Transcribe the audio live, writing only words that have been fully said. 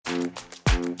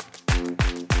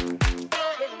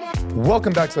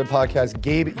Welcome back to the podcast.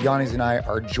 Gabe, Yannis, and I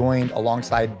are joined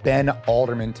alongside Ben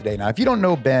Alderman today. Now, if you don't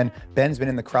know Ben, Ben's been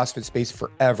in the CrossFit space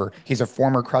forever. He's a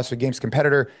former CrossFit Games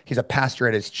competitor. He's a pastor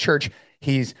at his church.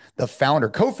 He's the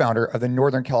co-founder of the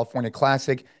Northern California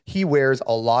Classic. He wears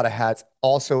a lot of hats,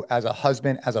 also as a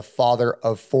husband, as a father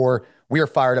of four. We are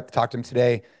fired up to talk to him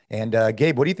today. And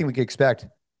Gabe, what do you think we could expect?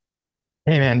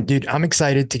 Hey man, dude, I'm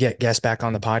excited to get guests back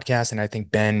on the podcast. And I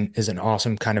think Ben is an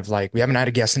awesome we haven't had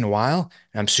a guest in a while.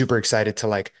 And I'm super excited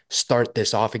to start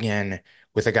this off again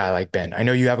with a guy like Ben. I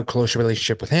know you have a close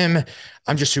relationship with him.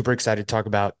 I'm just super excited to talk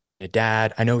about your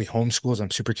dad. I know he homeschools.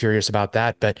 I'm super curious about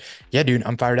that. But yeah, dude,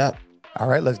 I'm fired up. All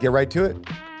right, let's get right to it.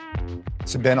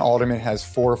 So Ben Alderman has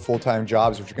four full-time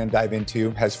jobs, which we're going to dive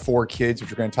into, has four kids, which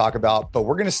we're going to talk about. But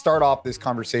we're going to start off this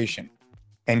conversation.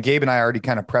 And Gabe and I already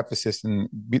kind of prefaced this in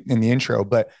the intro,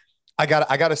 but I got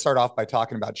to start off by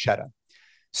talking about cheddar.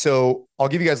 So I'll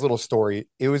give you guys a little story.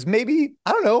 It was maybe,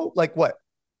 I don't know,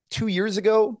 2 years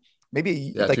ago,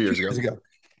 maybe Yeah, like 2 years ago.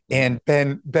 And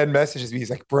Ben messages me. He's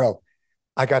like, bro,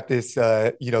 I got this,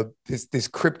 this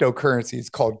cryptocurrency. It's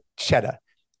called cheddar.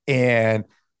 And,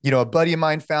 a buddy of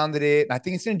mine founded it. And I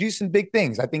think it's going to do some big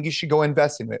things. I think you should go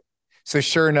invest in it. So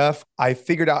sure enough, I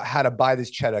figured out how to buy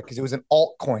this cheddar because it was an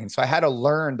altcoin. So I had to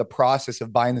learn the process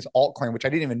of buying this altcoin, which I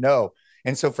didn't even know.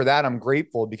 And so for that, I'm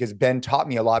grateful because Ben taught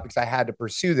me a lot because I had to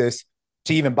pursue this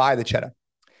to even buy the cheddar.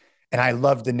 And I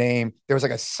loved the name. There was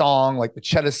like a song, like the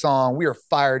cheddar song. We were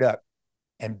fired up.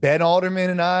 And Ben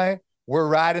Alderman and I were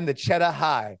riding the cheddar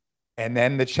high and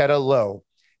then the cheddar low.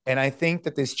 And I think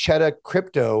that this cheddar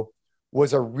crypto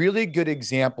was a really good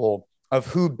example of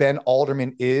who Ben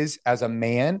Alderman is as a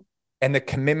man and the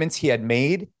commitments he had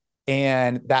made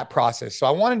and that process. So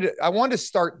I wanted to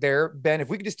start there, Ben, if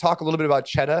we could just talk a little bit about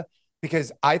cheddar,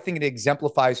 because I think it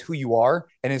exemplifies who you are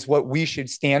and is what we should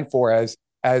stand for as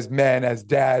men, as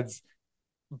dads.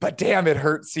 But damn, it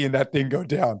hurts seeing that thing go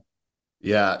down.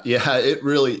 Yeah, it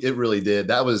really did.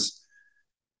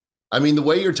 The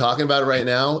way you're talking about it right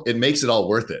now, it makes it all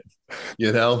worth it.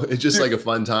 It's just like a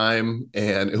fun time,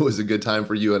 and it was a good time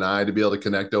for you and I to be able to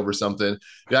connect over something.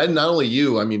 Yeah, not only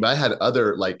you, but I had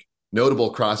other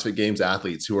notable CrossFit Games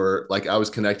athletes who were I was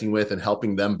connecting with and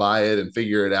helping them buy it and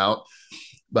figure it out.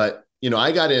 But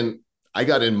I got in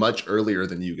much earlier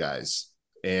than you guys,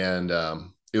 and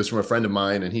it was from a friend of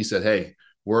mine, and he said, "Hey,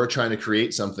 we're trying to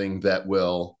create something that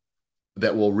will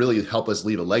really help us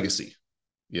leave a legacy."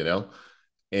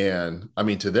 And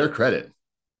to their credit,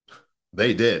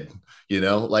 they did, in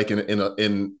a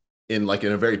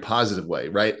very positive way,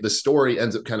 right? The story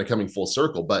ends up kind of coming full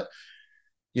circle, but,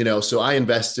 so I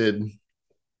invested,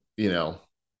 let's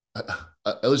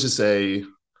just say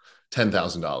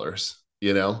 $10,000,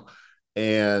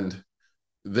 and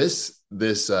this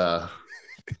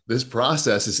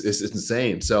process is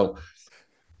insane. So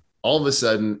all of a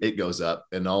sudden it goes up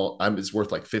and it's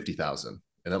worth like 50,000.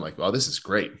 And I'm like, wow, this is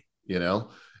great,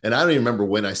 And I don't even remember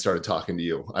when I started talking to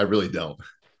you. I really don't.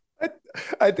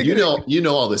 I think you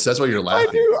know all this. That's why you're laughing.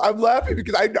 I do. I'm laughing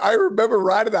because I remember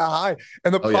riding that high.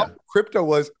 And the problem with crypto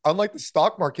was, unlike the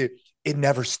stock market, it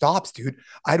never stops, dude.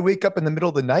 I'd wake up in the middle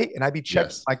of the night and I'd be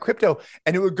checking my crypto,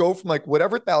 and it would go from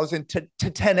whatever thousand to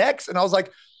 10x. And I was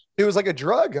like, it was like a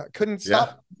drug. I couldn't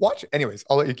stop watching. Anyways,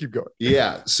 I'll let you keep going.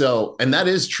 Yeah. So, and that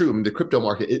is true. The crypto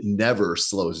market, it never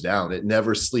slows down. It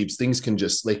never sleeps. Things can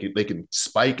just, they can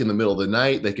spike in the middle of the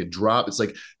night. They could drop. It's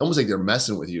almost like they're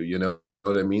messing with you. You know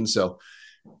what I mean? So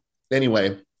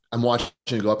anyway, I'm watching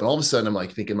it go up, and all of a sudden I'm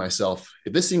thinking to myself,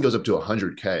 if this thing goes up to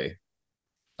 100K,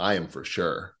 I am for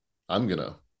sure, I'm going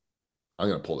to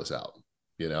pull this out,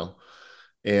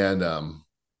 And,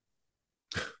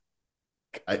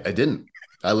 I didn't.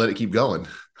 I let it keep going.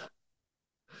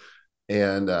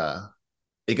 And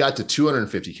it got to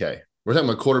 250K. We're talking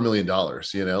about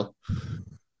 $250,000,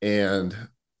 And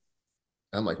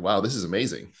I'm like, wow, this is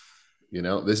amazing.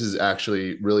 This is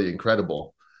actually really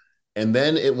incredible. And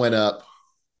then it went up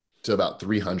to about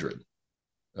 300.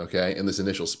 Okay. In this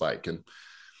initial spike. And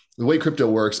the way crypto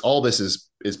works, all this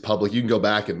is public. You can go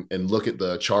back and look at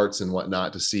the charts and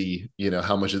whatnot to see,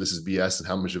 how much of this is BS and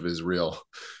how much of it is real.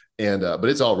 And, but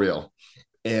it's all real.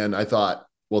 And I thought,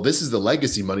 well, this is the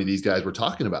legacy money these guys were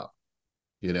talking about,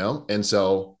 And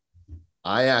so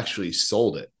I actually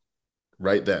sold it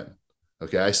right then.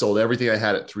 Okay. I sold everything I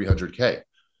had at 300K.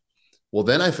 Well,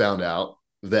 then I found out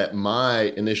that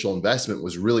my initial investment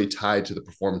was really tied to the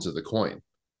performance of the coin.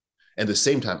 And at the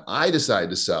same time, I decided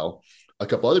to sell. A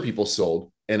couple other people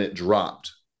sold, and it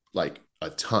dropped like a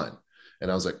ton.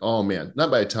 And I was like, oh man, not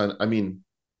by a ton.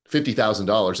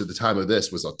 $50,000 at the time of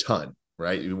this was a ton,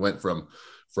 right? It went from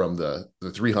from the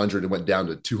 300 and went down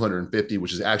to 250,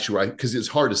 which is actually where because it's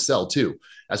hard to sell too.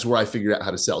 That's where I figured out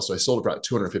how to sell. So I sold it for about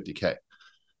 250K.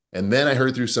 And then I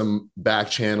heard through some back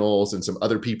channels and some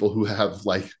other people who have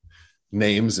like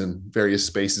names in various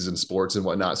spaces and sports and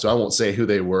whatnot. So I won't say who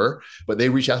they were, but they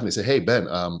reached out to me and said, "Hey, Ben,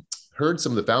 heard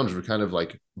some of the founders were kind of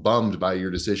like bummed by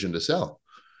your decision to sell."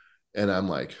 And I'm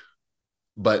like,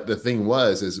 but the thing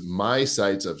is my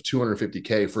sights of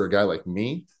 250K for a guy like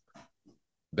me,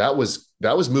 that was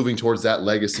moving towards that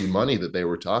legacy money that they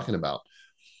were talking about.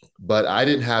 But I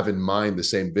didn't have in mind the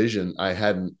same vision. I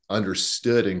hadn't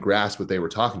understood and grasped what they were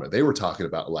talking about. They were talking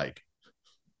about like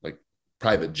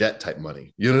private jet type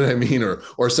money, you know what I mean?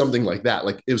 Or something like that.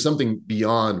 Like it was something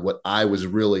beyond what I was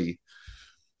really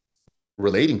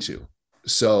relating to.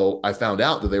 So I found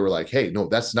out that they were like, "Hey, no,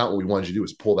 that's not what we wanted you to do,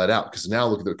 is pull that out. Because now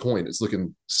look at the coin. It's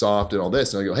looking soft and all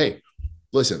this." And I go, "Hey,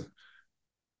 listen,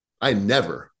 I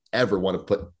never, ever want to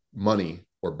put money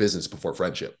or business before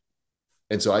friendship."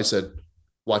 And so I said,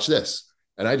 "Watch this."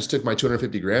 And I just took my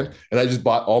 250 grand and I just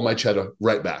bought all my cheddar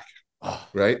right back.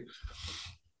 Right.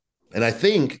 And I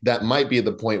think that might be at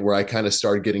the point where I kind of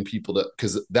started getting people to,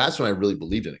 because that's when I really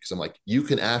believed in it. Because I'm like, you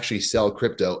can actually sell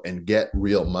crypto and get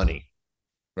real money.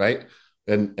 Right.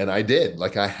 And I did.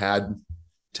 Like I had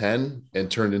 10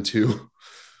 and turned into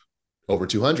over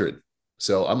 200.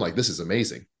 So I'm like, this is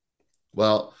amazing.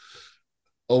 Well,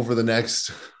 over the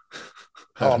next,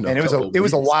 and it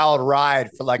was a wild ride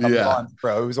for like a month,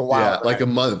 bro. It was a wild ride. Like a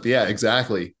month. Yeah,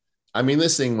 exactly. I mean,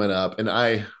 this thing went up, and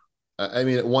I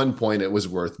mean, at one point it was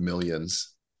worth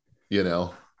millions,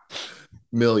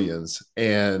 millions.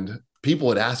 And people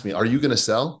would ask me, "Are you going to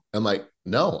sell?" I'm like,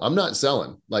 "No, I'm not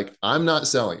selling. Like, I'm not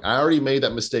selling. I already made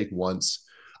that mistake once.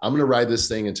 I'm going to ride this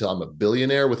thing until I'm a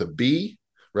billionaire with a B,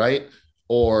 right?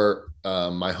 Or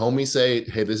my homies say,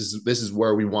 'Hey, this is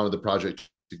where we wanted the project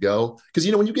to go.'" Because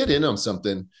when you get in on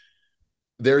something,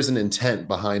 there's an intent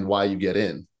behind why you get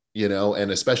in,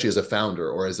 and especially as a founder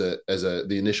or as the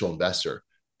initial investor.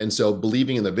 And so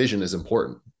believing in the vision is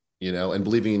important, and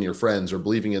believing in your friends or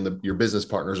believing in your business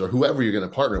partners or whoever you're going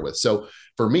to partner with. So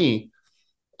for me,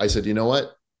 I said, "You know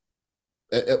what?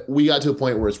 We got to a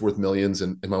point where it's worth millions."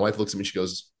 And my wife looks at me, she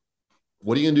goes,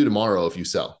 "What are you going to do tomorrow if you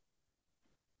sell?"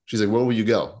 She's like, "Where will you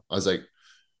go?" I was like,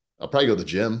 "I'll probably go to the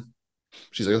gym."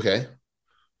 She's like, "Okay,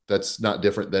 that's not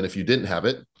different than if you didn't have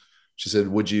it." She said,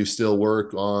 "Would you still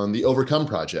work on the Overcome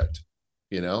Project,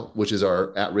 which is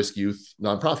our at-risk youth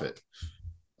nonprofit?"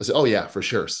 I said, "Oh yeah, for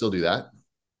sure. Still do that."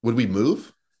 "Would we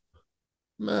move?"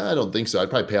 "I don't think so.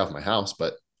 I'd probably pay off my house,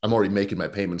 but I'm already making my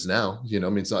payments now. I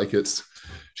mean, it's not like it's,"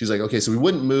 she's like, "Okay, so we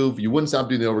wouldn't move. You wouldn't stop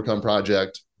doing the Overcome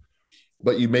Project,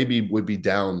 but you maybe would be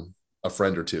down a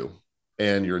friend or two,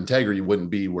 and your integrity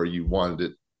wouldn't be where you wanted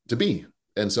it to be."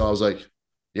 And so I was like,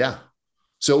 "Yeah."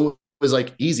 So it was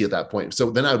like easy at that point.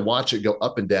 So then I'd watch it go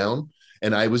up and down,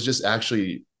 and I was just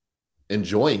actually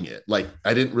enjoying it. Like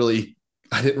I didn't really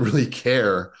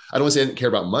care. I don't want to say I didn't care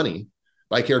about money,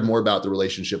 but I cared more about the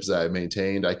relationships that I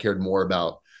maintained. I cared more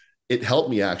about, it helped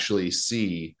me actually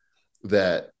see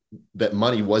that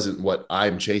money wasn't what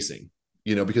I'm chasing,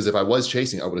 because if I was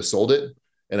chasing, I would have sold it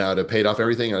and I would have paid off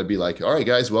everything. I'd be like, "All right,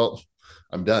 guys, well,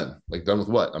 I'm done." Like, done with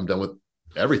what? I'm done with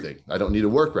everything. I don't need to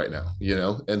work right now,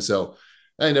 And so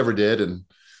I never did. And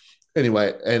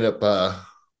anyway, I ended up,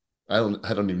 I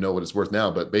don't even know what it's worth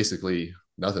now, but basically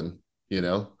nothing,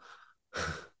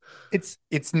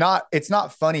 It's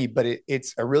not funny, but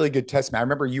it's a really good testament. I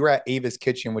remember you were at Ava's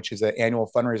Kitchen, which is an annual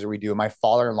fundraiser we do. And my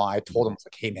father-in-law, I told him, I was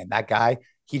like, "Hey man, that guy,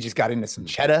 he just got into some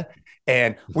cheddar."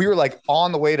 And we were like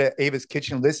on the way to Ava's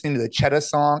Kitchen listening to the cheddar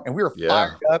song, and we were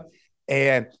fired up.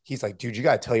 And he's like, "Dude, you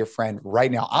got to tell your friend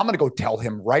right now. I'm going to go tell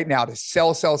him right now to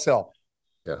sell."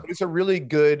 Yeah. But it's a really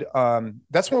good,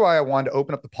 that's why I wanted to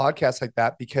open up the podcast like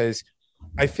that, because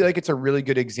I feel like it's a really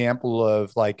good example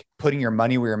of like putting your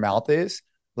money where your mouth is.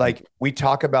 Like we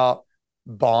talk about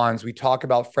bonds, we talk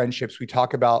about friendships, we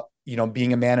talk about,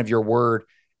 being a man of your word.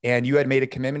 And you had made a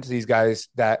commitment to these guys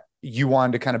that you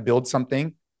wanted to kind of build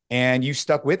something, and you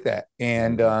stuck with that.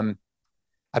 And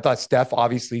I thought Steph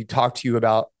obviously talked to you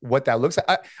about what that looks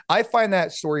like. I find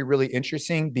that story really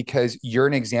interesting because you're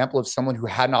an example of someone who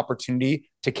had an opportunity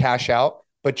to cash out,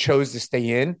 but chose to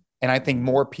stay in. And I think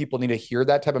more people need to hear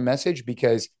that type of message,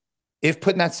 because if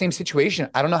put in that same situation,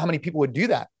 I don't know how many people would do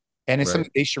that. And it's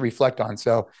something they should reflect on.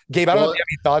 So Gabe, I don't know if you have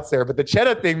any thoughts there, but the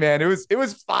cheddar thing, man, it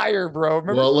was fire, bro.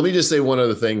 Remember? Well, let me just say one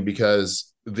other thing,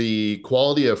 because the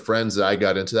quality of friends that I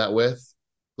got into that with,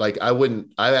 like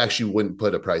I actually wouldn't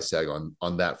put a price tag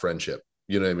on that friendship.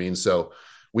 You know what I mean? So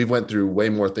we went through way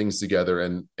more things together,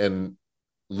 and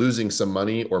losing some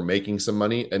money or making some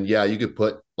money. And yeah, you could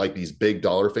put like these big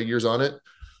dollar figures on it.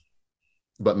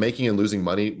 but making and losing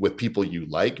money with people you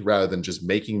like, rather than just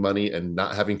making money and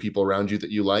not having people around you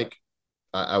that you like.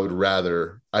 I'd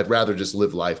rather just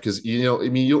live life, because, I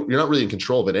mean, you're not really in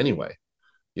control of it anyway.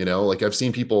 Like I've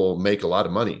seen people make a lot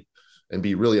of money and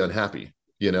be really unhappy,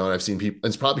 and I've seen people, and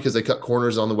it's probably because they cut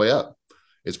corners on the way up.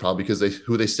 It's probably because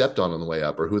who they stepped on the way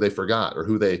up, or who they forgot, or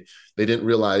who they didn't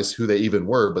realize who they even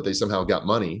were, but they somehow got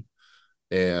money.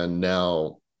 And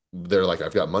now they're like,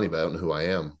 I've got money, but I don't know who I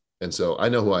am. And so I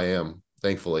know who I am,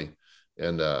 thankfully,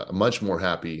 and much more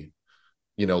happy,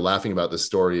 laughing about this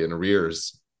story in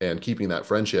arrears and keeping that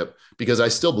friendship, because I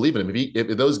still believe in him.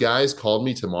 If those guys called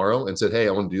me tomorrow and said, hey,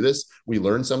 I want to do this, we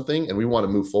learned something and we want to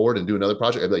move forward and do another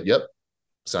project, I'd be like, yep,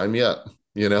 sign me up,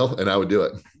 and I would do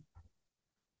it.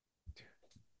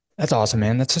 That's awesome,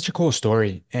 man. That's such a cool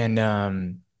story. And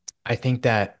I think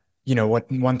that,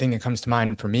 what one thing that comes to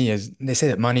mind for me is they say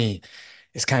that money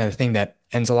is kind of the thing that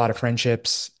ends a lot of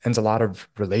friendships, ends a lot of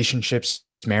relationships,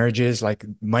 marriages. Like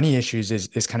money issues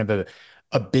is kind of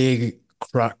a big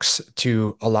crux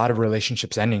to a lot of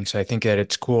relationships ending. So I think that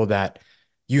it's cool that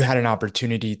you had an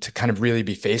opportunity to kind of really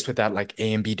be faced with that like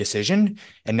A and B decision.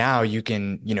 And now you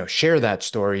can, share that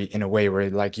story in a way where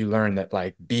like you learn that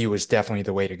like B was definitely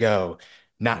the way to go,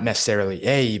 not necessarily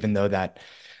A, even though that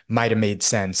might have made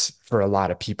sense for a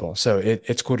lot of people. So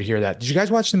it's cool to hear that. Did you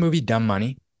guys watch the movie Dumb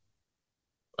Money?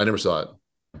 I never saw it.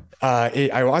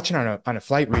 I watched it on a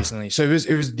flight recently. So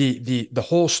it was the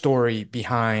whole story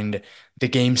behind the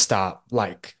GameStop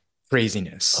like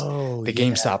craziness, Oh the yeah.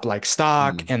 GameStop like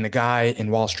stock, Mm. and the guy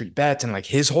in Wall Street Bets, and like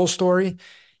his whole story.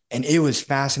 And it was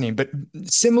fascinating, but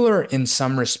similar in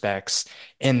some respects,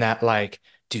 in that like,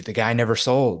 dude, the guy never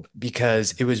sold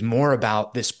because it was more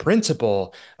about this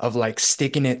principle of like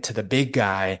sticking it to the big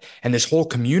guy, and this whole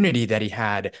community that he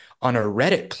had on a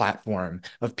Reddit platform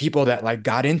of people that like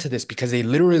got into this because they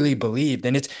literally believed.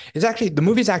 And it's actually, the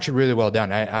movie's actually really well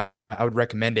done. I would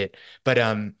recommend it, but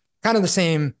kind of the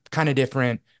same, kind of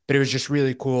different. But it was just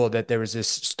really cool that there was this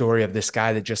story of this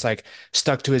guy that just like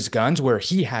stuck to his guns, where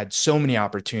he had so many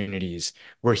opportunities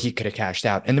where he could have cashed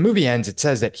out. And the movie ends, it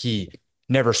says that he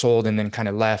never sold and then kind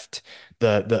of left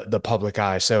the public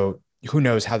eye. So who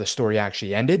knows how the story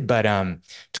actually ended, but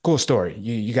it's a cool story.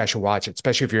 You guys should watch it,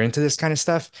 especially if you're into this kind of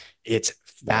stuff. It's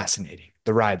Yeah. fascinating,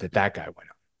 the ride that guy went on.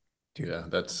 Dude. Yeah,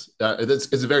 that's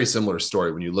it's a very similar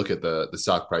story when you look at the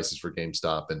stock prices for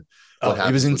GameStop and what Oh, it was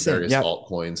happens with insane. various Yeah.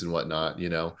 altcoins and whatnot,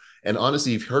 And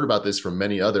honestly, you've heard about this from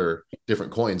many other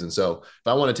different coins. And so if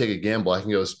I want to take a gamble, I can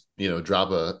go,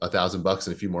 drop $1,000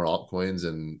 in a few more altcoins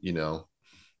and,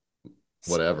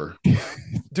 whatever.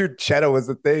 Dude, Cheddar was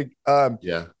the thing.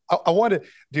 Yeah. I want to,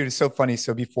 dude, it's so funny.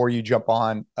 So before you jump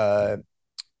on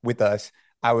with us,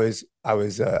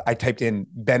 I typed in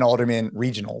Ben Alderman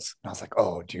regionals, and I was like,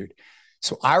 oh, dude.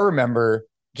 So I remember,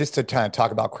 just to kind of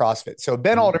talk about CrossFit. So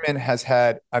Ben Mhm. Alderman has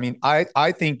had, I mean,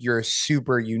 I think you're a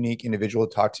super unique individual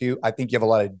to talk to. I think you have a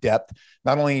lot of depth.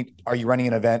 Not only are you running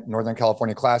an event, Northern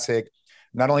California Classic,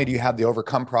 not only do you have the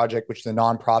Overcome Project, which is a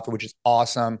nonprofit, which is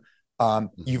awesome.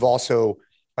 You've also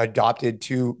adopted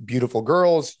two beautiful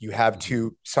girls. You have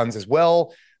two sons as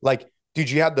well. Like, dude,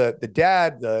 you have the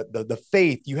dad, the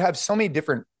faith. You have so many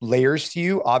different layers to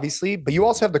you, obviously, but you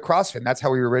also have the CrossFit. And that's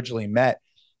how we originally met.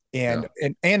 Yeah.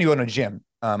 And you own a gym,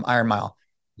 Iron Mile.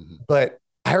 Mhm. But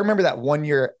I remember that one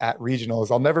year at regionals.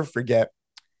 I'll never forget.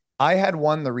 I had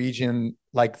won the region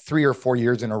like 3 or 4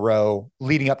 years in a row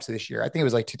leading up to this year. I think it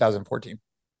was like 2014.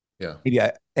 Yeah.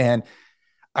 Yeah. And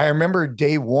I remember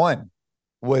day one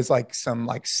was like some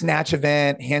like snatch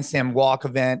event, handstand walk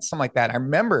event, something like that. I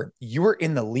remember you were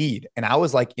in the lead and I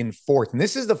was like in fourth. And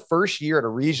this is the first year at a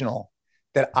regional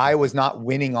that I was not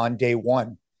winning on day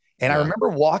one. And I Yeah. remember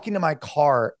walking to my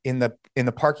car in the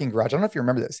parking garage. I don't know if you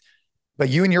remember this, but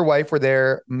you and your wife were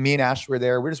there. Me and Ash were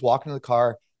there. We are just walking to the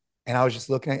car, and I was just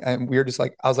looking at, and we were just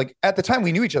like, I was like, at the time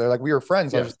we knew each other, like we were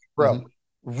friends. I was Yeah. just like, bro, Mhm.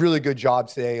 really good job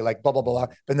today, like blah blah blah.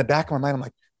 But in the back of my mind, I'm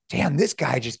like, damn, this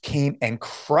guy just came and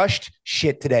crushed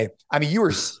shit today. I mean, you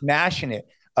were smashing it.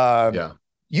 Yeah.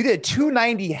 You did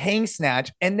 290 hang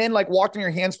snatch and then like walked on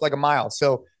your hands for like a mile.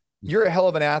 So you're a hell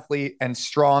of an athlete and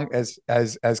strong as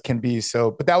can be.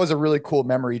 So, but that was a really cool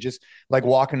memory, just like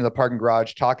walking to the parking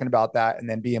garage, talking about that, and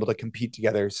then being able to compete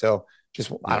together. So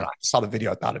just I don't Yeah. know, I saw the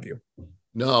video, I thought of you.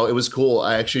 No, it was cool.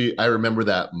 I remember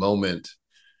that moment,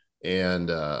 and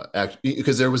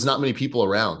because there was not many people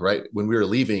around, right? When we were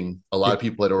leaving, a lot Yeah. of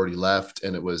people had already left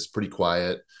and it was pretty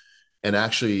quiet. And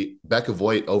actually, Becca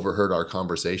Voigt overheard our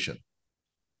conversation.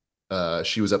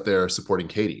 She was up there supporting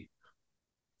Katie,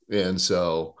 and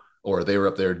so, or they were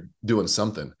up there doing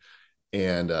something,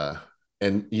 and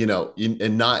and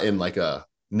not in like a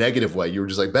negative way. You were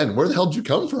just like, Ben, where the hell did you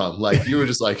come from? Like, you were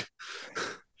just like,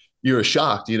 you were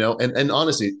shocked, and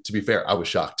honestly, to be fair, I was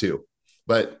shocked too.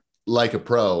 But like a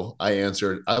pro, I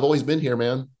answered, I've always been here,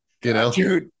 man, God,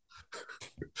 dude.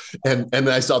 and then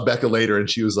I saw Becca later, and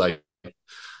she was like,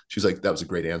 that was a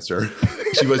great answer.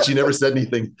 She never said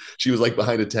anything. She was like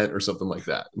behind a tent or something like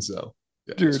that. And so,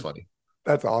 yeah, Dude, it's funny.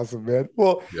 that's awesome, man.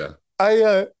 Well,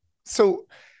 Yeah. So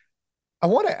I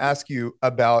want to ask you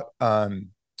about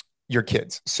your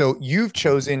kids. So you've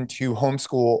chosen to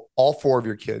homeschool all four of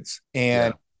your kids,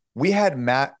 and Yeah. we had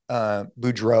Matt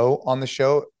Boudreau on the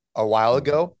show a while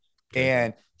ago, Okay.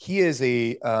 and he is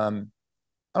I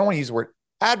don't want to use the word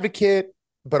advocate,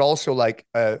 but also like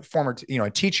a former, a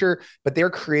teacher, but they're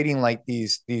creating like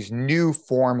these new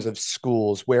forms of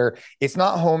schools where it's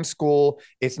not homeschool,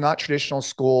 it's not traditional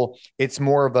school, it's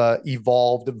more of a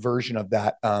evolved version of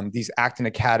that. These Acton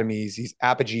academies, these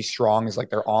Apogee Strong is like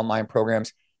their online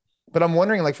programs. But I'm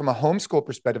wondering, like from a homeschool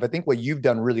perspective, I think what you've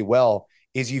done really well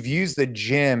is you've used the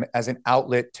gym as an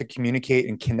outlet to communicate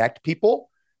and connect people.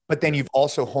 But then you've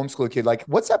also homeschooled a kid. Like,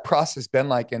 what's that process been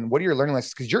like? And what are your learning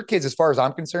lessons? Because your kids, as far as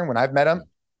I'm concerned, when I've met them,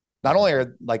 not only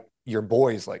are like your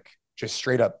boys like just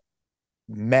straight up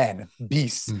men,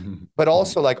 beasts, but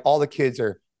also like all the kids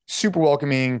are super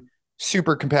welcoming,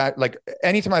 super compatible. Like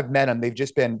anytime I've met them, they've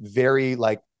just been very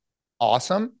like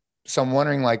awesome. So I'm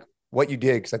wondering like what you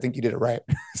did, because I think you did it right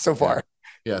so Yeah. far.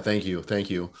 Yeah. Thank you. Thank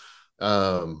you.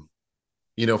 Um,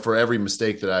 for every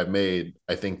mistake that I've made,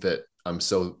 I think that I'm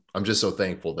just so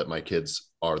thankful that my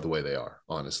kids are the way they are,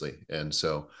 honestly. And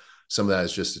so some of that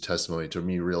is just a testimony to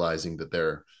me realizing that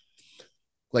they're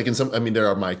like there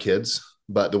are my kids,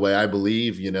 but the way I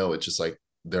believe, it's just like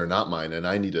they're not mine, and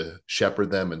I need to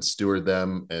shepherd them and steward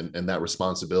them and that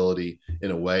responsibility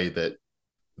in a way that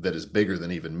is bigger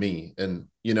than even me. And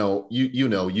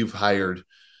you've hired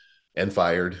and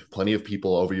fired plenty of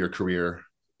people over your career,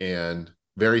 and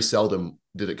very seldom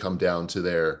did it come down to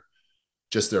their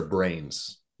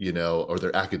brains, or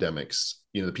their academics.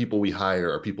 The people we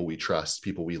hire are people we trust,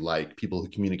 people we like, people who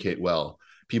communicate well,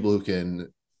 people who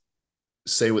can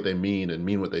say what they mean and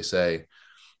mean what they say,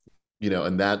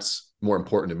 and that's more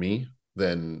important to me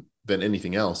than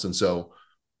anything else. And so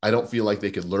I don't feel like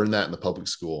they could learn that in the public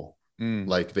school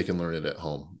like they can learn it at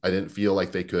home. I didn't feel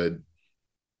like they could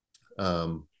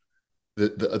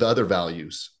the other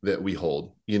values that we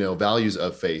hold, values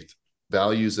of faith,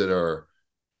 values that are,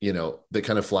 that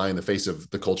kind of fly in the face of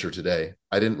the culture today.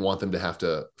 I didn't want them to have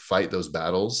to fight those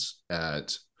battles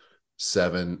at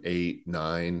 7, 8,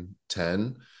 9,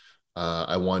 10.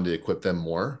 I wanted to equip them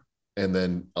more and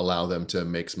then allow them to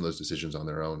make some of those decisions on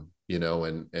their own,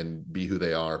 and be who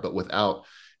they are, but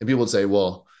and people would say,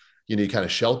 well, you kind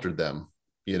of sheltered them,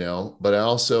 but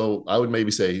I would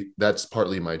maybe say that's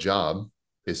partly my job,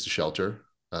 is to shelter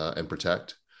and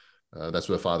protect. That's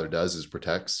what a father does, is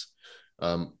protects.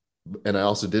 And I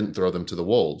also didn't throw them to the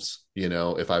wolves.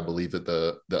 If I believe that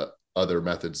the other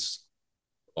methods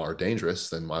are dangerous,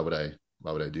 then why would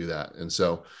I do that? And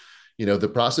so, the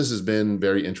process has been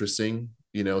very interesting.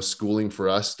 Schooling for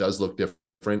us does look different.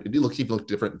 It look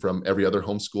different from every other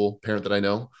homeschool parent that I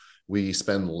know. We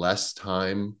spend less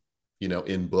time,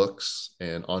 in books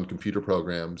and on computer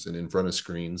programs and in front of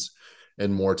screens,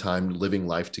 and more time living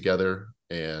life together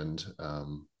and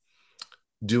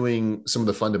doing some of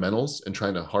the fundamentals and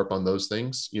trying to harp on those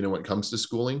things, when it comes to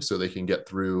schooling, so they can get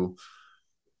through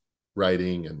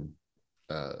writing and,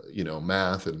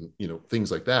 math and,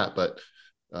 things like that. But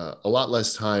a lot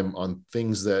less time on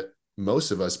things that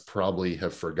most of us probably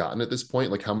have forgotten at this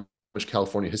point. Like, how much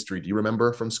California history do you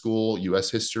remember from school? US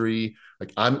history?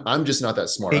 Like, I'm just not that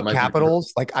smart. State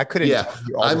capitals. Like I couldn't. Yeah,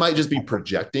 I might just be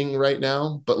projecting right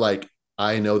now, but like,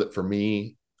 I know that for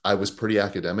me, I was pretty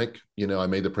academic. I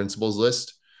made the principles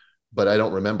list, but I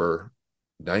don't remember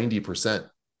 90%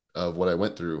 of what I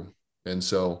went through. And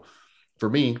so for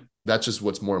me, that's just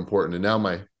what's more important. And now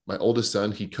my oldest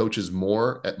son, he coaches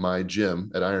more at my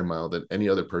gym at Iron Mile than any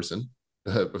other person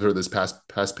for this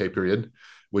past pay period,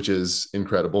 which is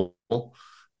incredible.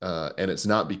 And it's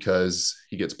not because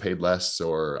he gets paid less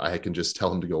or I can just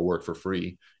tell him to go work for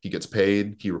free. He gets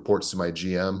paid. He reports to my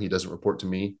GM. He doesn't report to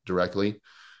me directly.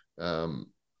 And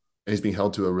he's being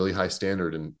held to a really high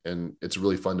standard. And it's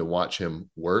really fun to watch him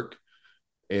work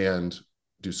and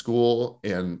do school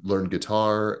and learn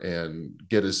guitar and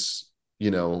get his,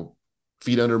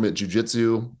 feet under him at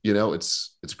jujitsu.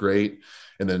 It's great.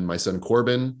 And then my son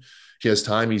Corbin, he has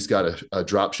time. He's got a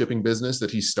drop shipping business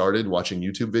that he started watching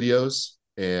YouTube videos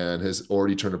and has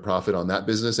already turned a profit on that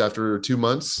business after 2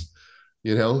 months,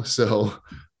 so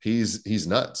he's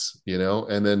nuts,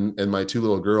 and my two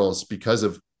little girls, because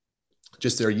of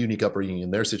just their unique upbringing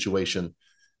and their situation,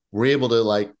 we're able to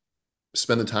like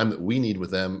spend the time that we need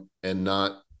with them, and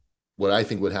not what I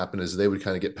think would happen is they would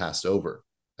kind of get passed over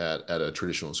at a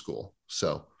traditional school.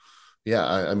 So yeah,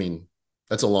 I mean,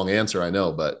 that's a long answer, I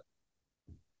know, but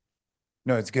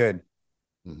No, it's good.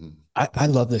 mhm. I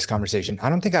love this conversation. I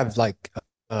don't think I've like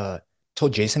uh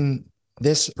told Jason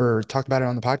this or talked about it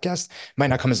on the podcast. Might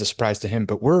not come as a surprise to him,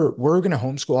 but we're gonna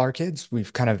homeschool our kids.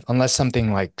 We've kind of, unless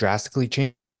something like drastically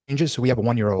changes. So we have a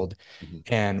 1-year-old Mhm.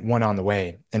 and one on the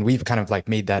way, and we've kind of like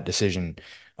made that decision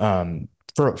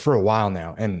for a while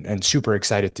now, and super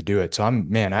excited to do it. So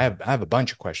I have a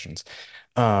bunch of questions.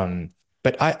 Um,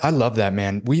 but I love that,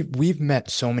 man. We've met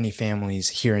so many families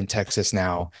here in Texas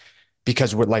now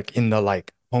because we're like in the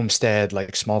like homestead,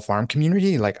 like small farm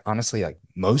community. Like honestly, like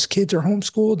most kids are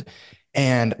homeschooled.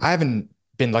 And I haven't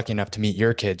been lucky enough to meet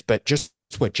your kids, but just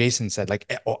what Jason said, like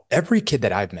every kid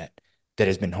that I've met that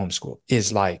has been homeschooled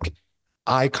is like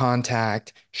eye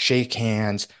contact, shake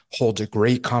hands, holds a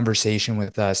great conversation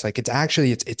with us. Like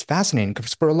it's fascinating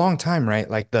because for a long time, right?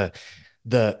 Like the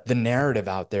narrative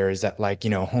out there is that like,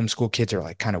 homeschool kids are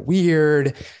like kind of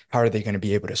weird. How are they going to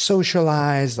be able to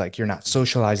socialize? Like you're not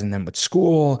socializing them with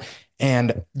school.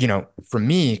 And, for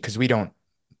me, because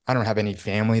I don't have any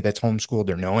family that's homeschooled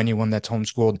or know anyone that's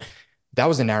homeschooled. That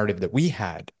was a narrative that we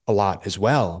had a lot as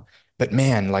well. But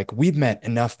man, like we've met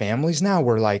enough families now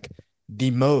where like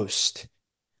the most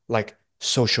like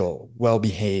social, well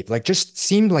behaved, like just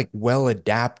seemed like well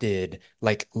adapted,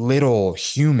 like little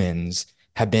humans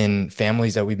have been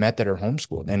families that we've met that are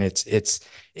homeschooled. And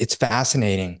it's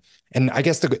fascinating. And I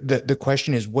guess the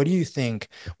question is, what do you think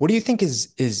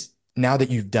is now that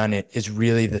you've done it is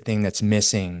really the thing that's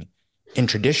missing in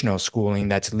traditional schooling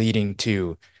that's leading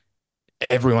to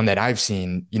everyone that I've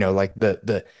seen, like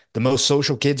the most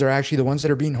social kids are actually the ones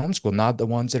that are being homeschooled, not the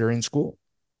ones that are in school.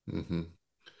 Mhm.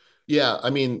 Yeah, I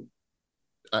mean,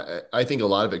 I think a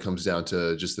lot of it comes down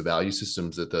to just the value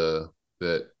systems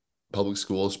that public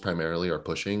schools primarily are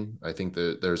pushing. I think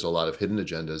that there's a lot of hidden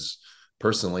agendas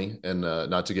personally, and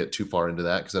not to get too far into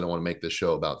that because I don't want to make this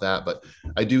show about that, but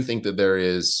I do think that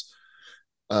there's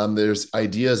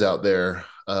ideas out there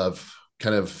of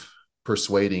kind of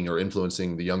persuading or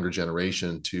influencing the younger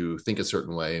generation to think a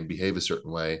certain way and behave a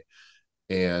certain way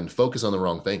and focus on the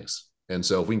wrong things. And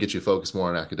so if we can get you focused more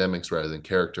on academics rather than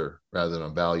character, rather than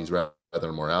on values, rather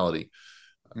than morality,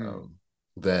 Mm.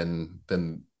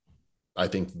 then I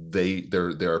think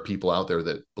there are people out there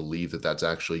that believe that that's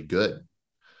actually good,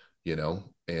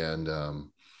 and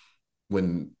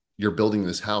when you're building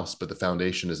this house, but the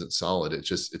foundation isn't solid,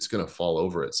 it's going to fall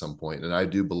over at some point. And I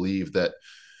do believe that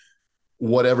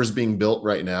whatever's being built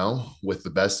right now with the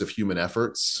best of human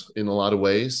efforts in a lot of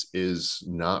ways is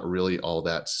not really all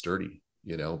that sturdy,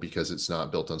 because it's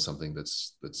not built on something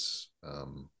that's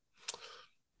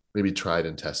maybe tried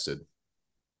and tested.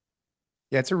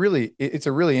 Yeah, it's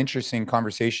a really interesting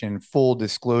conversation. Full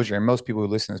disclosure, and most people who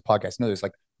listen to this podcast know this.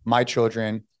 Like my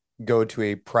children go to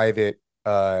a private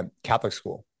Catholic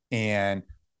school and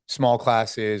small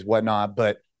classes, whatnot.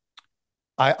 But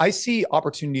I see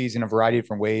opportunities in a variety of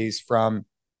different ways, from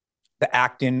the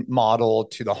Acton model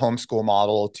to the homeschool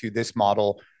model to this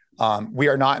model. We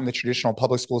are not in the traditional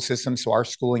public school system, so our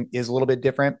schooling is a little bit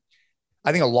different.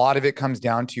 I think a lot of it comes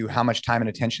down to how much time and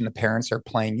attention the parents are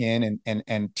playing in,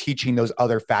 and teaching those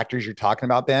other factors you're talking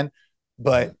about, Ben. Mm-hmm.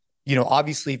 But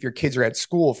obviously, if your kids are at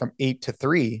school from 8 to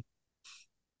 3,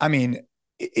 I mean,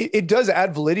 it does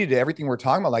add validity to everything we're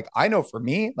talking about. Like I know for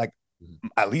me, like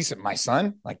at least my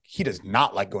son, like he does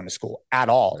not like going to school at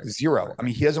all, Right. zero. Right. I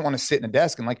mean, he doesn't want to sit in a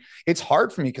desk, and like it's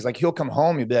hard for me because like he'll come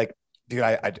home, he'll be like, dude,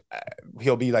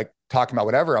 he'll be like talking about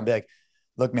whatever. I'll be like,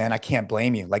 look, man, I can't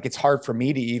blame you. Like it's hard for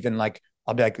me to even like.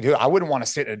 I'll be like, dude, I wouldn't want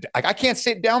to like I can't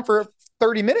sit down for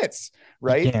 30 minutes, You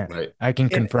right? can't. Right. I can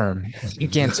And confirm. You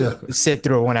can't sit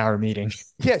through a 1 hour meeting.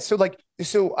 yeah, so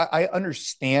I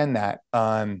understand that.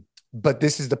 But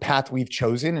this is the path we've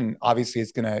chosen, and obviously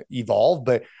it's gonna evolve.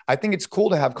 But I think it's cool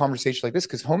to have conversations like this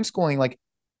because homeschooling, like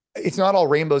it's not all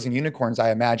rainbows and unicorns,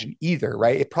 I imagine either,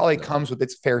 right? It probably No. comes with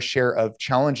its fair share of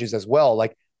challenges as well.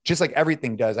 Like just like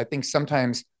everything does. I think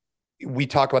sometimes we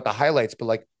talk about the highlights, but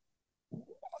like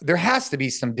there has to be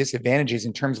some disadvantages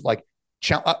in terms of like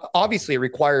obviously it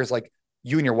requires like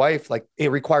you and your wife, like it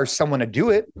requires someone to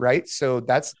do it, right? So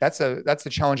that's a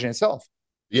challenge in itself.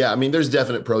 Yeah, I mean, there's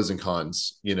definite pros and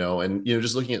cons, and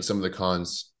just looking at some of the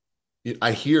cons,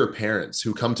 I hear parents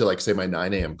who come to like say my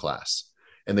 9 a.m. class,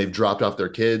 and they've dropped off their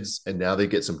kids and now they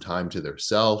get some time to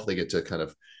themselves. They get to kind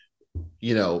of,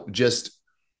 just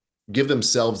give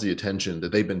themselves the attention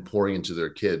that they've been pouring into their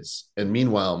kids. And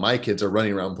meanwhile, my kids are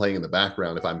running around playing in the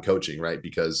background if I'm coaching, right?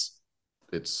 Because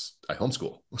I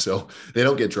homeschool. So they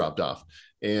don't get dropped off.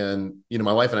 And,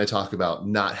 my wife and I talk about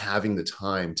not having the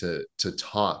time to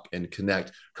talk and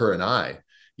connect, her and I,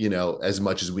 as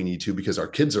much as we need to, because our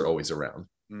kids are always around,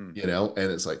 Mm.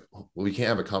 and it's like, well, we can't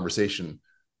have a conversation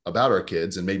about our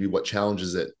kids and maybe what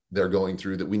challenges that they're going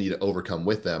through that we need to overcome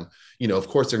with them. Of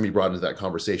course they're going to be brought into that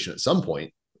conversation at some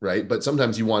point, right? But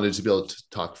sometimes you wanted to be able to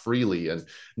talk freely and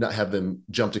not have them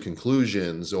jump to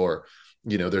conclusions, or,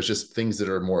 there's just things that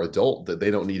are more adult that they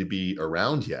don't need to be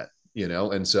around yet,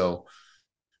 and so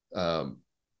um,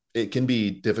 it can be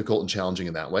difficult and challenging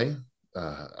in that way.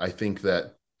 I think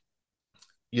that,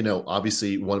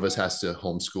 obviously one of us has to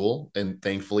homeschool, and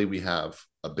thankfully we have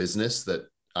a business that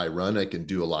I run. I can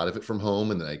do a lot of it from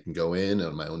home, and then I can go in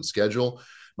on my own schedule.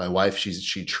 My wife,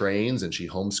 she trains and she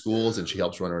homeschools and she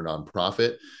helps run her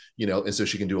nonprofit, and so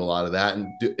she can do a lot of that and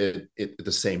do it at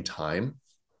the same time,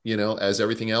 as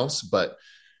everything else. But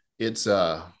it's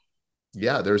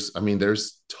yeah,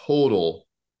 there's total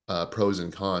pros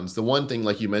and cons. The one thing,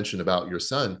 like you mentioned about your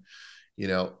son, you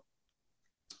know,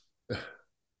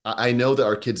 I know that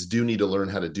our kids do need to learn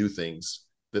how to do things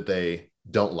that they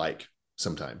don't like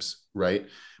sometimes, right?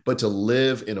 But to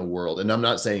live in a world, and I'm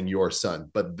not saying your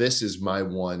son, but this is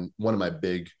one of my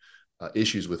big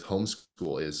issues with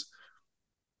homeschool is,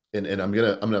 and I'm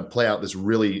gonna play out this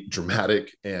really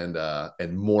dramatic and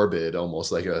morbid,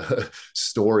 almost like a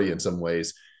story in some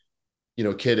ways.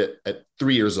 Kid at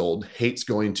 3 years old hates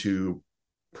going to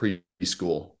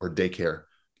preschool or daycare.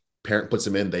 Parent puts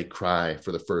them in, they cry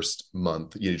for the first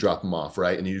month. You drop them off,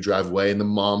 right? And you drive away, and the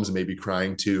mom's maybe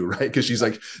crying too, right? Because she's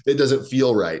like, it doesn't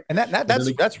feel right. And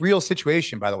that's real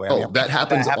situation, by the way. I mean, That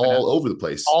happens all over the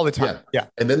place. all the time. Yeah.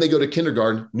 And then they go to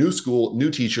kindergarten, new school, new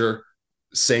teacher,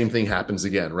 same thing happens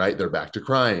again, right? They're back to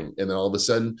crying. And then all of a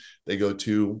sudden they go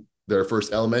to their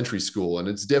first elementary school and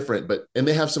it's different, and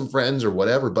they have some friends or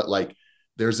whatever, but like,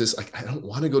 there's this, like, I don't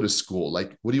want to go to school.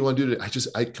 Like, what do you want to do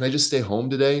today? Can I just stay home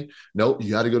today? Nope, you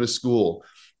got to go to school.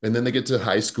 And then they get to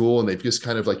high school and they've just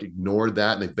kind of like ignored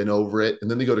that and they've been over it.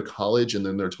 And then they go to college and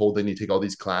then they're told they need to take all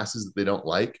these classes that they don't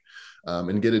like,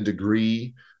 and get a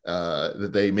degree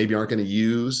that they maybe aren't going to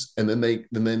use. And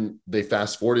then they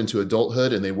fast forward into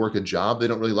adulthood and they work a job they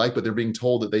don't really like, but they're being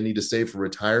told that they need to save for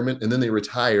retirement. And then they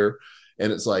retire.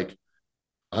 And it's like,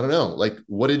 I don't know, like,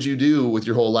 what did you do with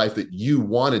your whole life that you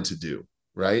wanted to do?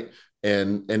 Right.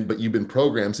 But you've been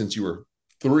programmed since you were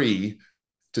 3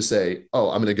 to say, oh,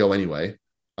 I'm going to go anyway.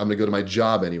 I'm going to go to my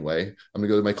job anyway. I'm going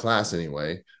to go to my class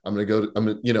anyway. I'm going to, and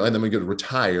then I'm going to go to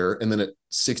retire. And then at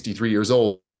 63 years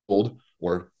old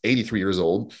or 83 years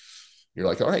old, you're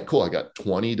like, all right, cool. I got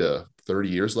 20 to 30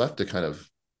 years left to kind of,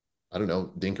 I don't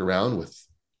know, dink around with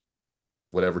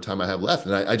whatever time I have left.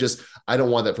 And I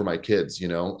don't want that for my kids. I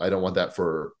don't want that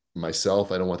for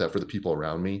myself. I don't want that for the people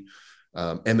around me.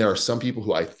 And there are some people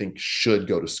who I think should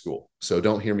go to school. So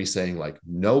don't hear me saying like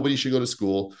nobody should go to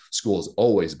school. School is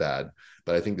always bad,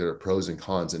 but I think there are pros and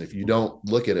cons. And if you don't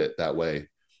look at it that way,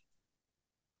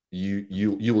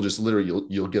 you will just literally,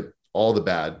 you'll get all the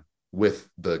bad with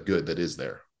the good that is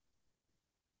there.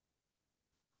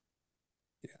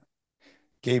 Yeah.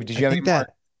 Gabe, did I you have think any more?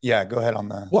 that, Yeah, go ahead on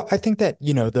the. well, I think that,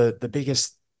 the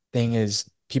biggest thing is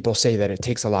people say that it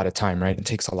takes a lot of time, right? It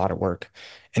takes a lot of work.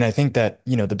 And I think that,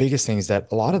 the biggest thing is that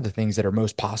a lot of the things that are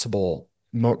most positive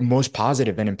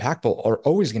and impactful are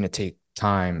always going to take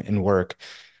time and work.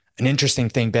 An interesting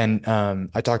thing, Ben,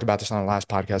 I talked about this on the last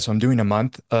podcast. So I'm doing a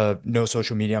month of no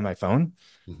social media on my phone,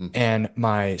 Mm-hmm. and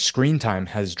my screen time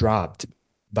has dropped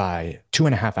by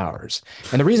 2.5 hours.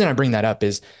 And the reason I bring that up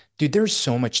is, dude, there's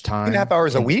so much Two and a half time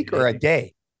hours a in week or a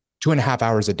day. day? 2.5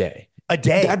 hours a day. A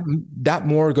day. That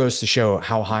more goes to show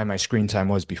how high my screen time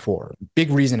was before. Big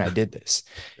reason I did this.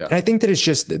 Yeah. And I think that it's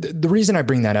just the reason I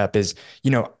bring that up is,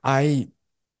 I,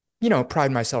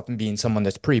 pride myself in being someone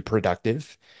that's pretty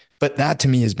productive. But that to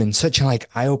me has been such a like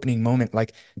eye-opening moment.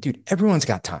 Like, dude, everyone's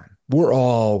got time. We're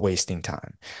all wasting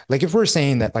time. Like if we're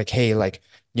saying that like, hey, like,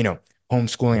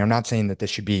 homeschooling, I'm not saying that this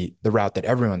should be the route that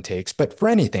everyone takes, but for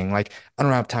anything, like I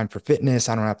don't have time for fitness.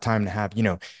 I don't have time to have,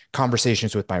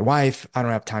 conversations with my wife. I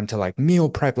don't have time to like meal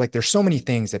prep. Like there's so many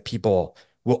things that people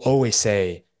will always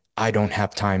say, I don't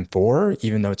have time for,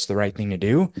 even though it's the right thing to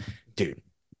do. Dude,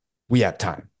 we have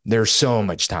time. There's so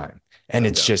much time. And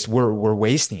it's just we're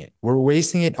wasting it. We're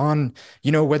wasting it on,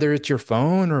 whether it's your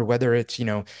phone or whether it's,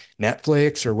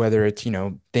 Netflix or whether it's,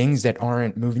 things that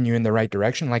aren't moving you in the right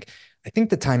direction. Like I think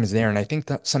the time is there. And I think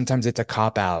that sometimes it's a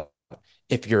cop out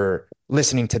if you're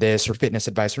listening to this or fitness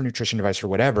advice or nutrition advice or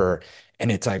whatever.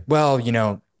 And it's like, well,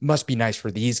 must be nice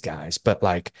for these guys, but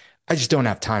like I just don't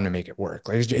have time to make it work.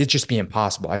 Like it'd just be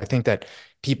impossible. I think that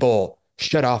people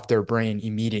shut off their brain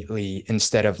immediately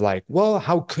instead of like, well,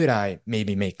 how could I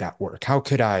maybe make that work? How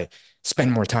could I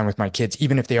spend more time with my kids,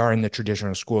 even if they are in the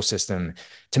traditional school system,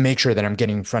 to make sure that I'm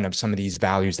getting in front of some of these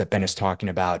values that Ben is talking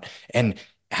about and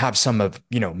have some of,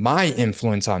 my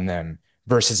influence on them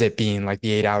versus it being like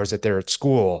the 8 hours that they're at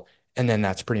school. And then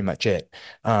that's pretty much it.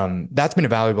 That's been a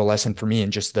valuable lesson for me in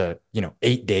just the,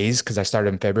 8 days, because I started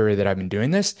in February that I've been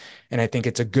doing this. And I think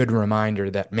it's a good reminder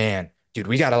that, man, dude,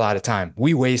 we got a lot of time.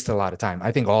 We waste a lot of time.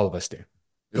 I think all of us do.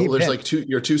 You Hey, know, there's Ben. like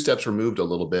you're 2 steps removed a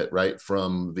little bit, right?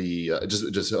 From the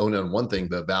just own on one thing,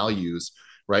 the values,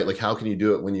 right? Like how can you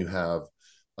do it when you have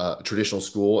traditional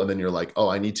school and then you're like, oh,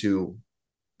 I need to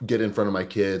get in front of my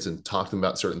kids and talk to them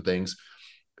about certain things.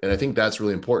 And I think that's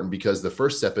really important because the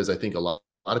first step is I think a lot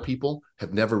of people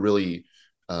have never really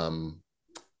um,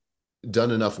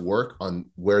 done enough work on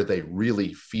where they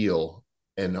really feel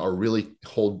and are really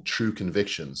hold true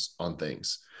convictions on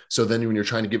things. So then when you're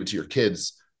trying to give it to your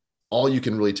kids, all you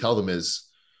can really tell them is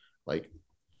like,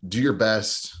 do your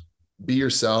best, be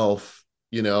yourself,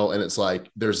 and it's like,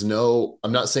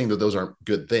 I'm not saying that those aren't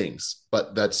good things,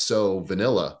 but that's so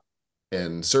vanilla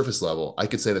and surface level. I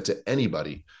could say that to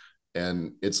anybody.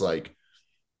 And it's like,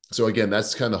 so again,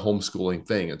 that's kind of the homeschooling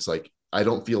thing. It's like, I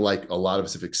don't feel like a lot of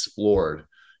us have explored,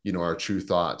 our true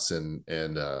thoughts and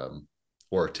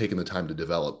or taken the time to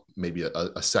develop maybe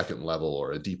a second level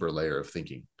or a deeper layer of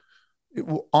thinking.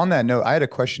 On that note, I had a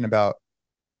question about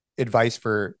advice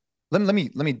for let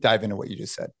me dive into what you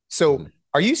just said. So, Mhm.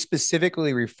 are you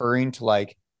specifically referring to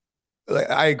like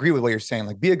I agree with what you're saying,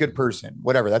 like be a good person,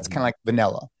 whatever. That's kind of Mhm. like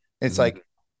vanilla. It's Mhm. like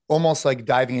almost like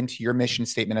diving into your mission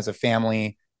statement as a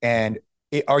family. And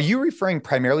are you referring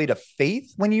primarily to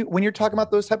faith when you're talking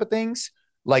about those type of things?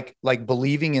 Like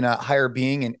believing in a higher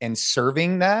being and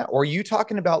serving that? Or are you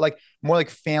talking about like more like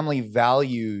family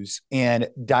values and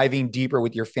diving deeper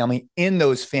with your family in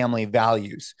those family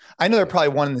values? I know they're Yeah. probably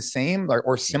one and the same or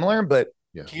Yeah. similar, but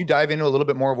Yeah. can you dive into a little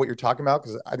bit more of what you're talking about?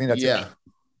 Because I think that's Yeah. interesting.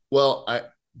 Well,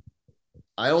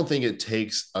 I don't think it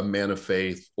takes a man of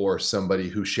faith or somebody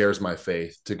who shares my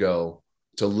faith to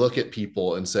look at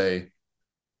people and say,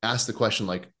 ask the question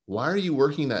like, why are you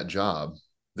working that job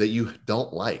that you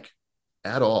don't like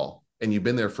at all? And you've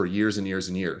been there for years and years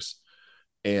and years.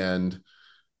 And,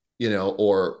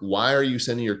 or why are you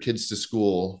sending your kids to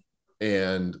school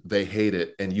and they hate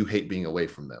it and you hate being away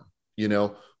from them?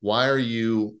 Why are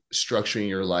you structuring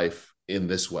your life in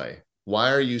this way?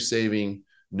 Why are you saving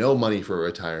no money for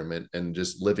retirement and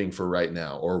just living for right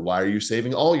now? Or why are you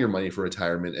saving all your money for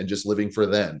retirement and just living for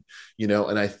then?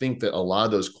 And I think that a lot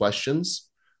of those questions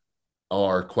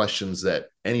are questions that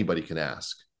anybody can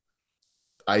ask.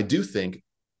 I do think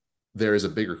there is a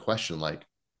bigger question, like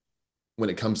when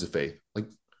it comes to faith, like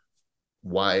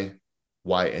why,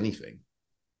 why anything?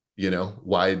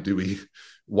 Why do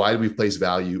we place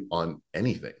value on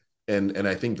anything? And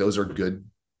I think those are good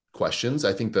questions.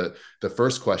 I think the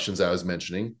first questions I was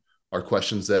mentioning are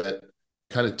questions that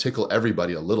kind of tickle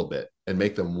everybody a little bit and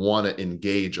make them want to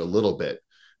engage a little bit.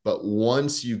 But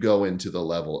once you go into the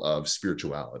level of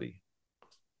spirituality,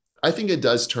 I think it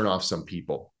does turn off some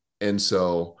people. And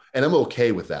I'm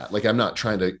okay with that. Like, I'm not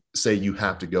trying to say you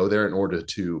have to go there in order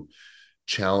to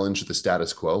challenge the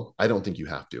status quo. I don't think you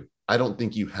have to. I don't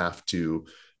think you have to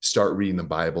start reading the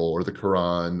Bible or the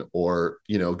Quran or,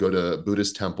 go to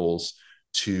Buddhist temples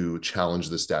to challenge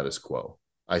the status quo.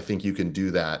 I think you can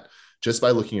do that just by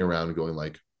looking around and going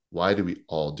like, why do we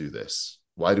all do this?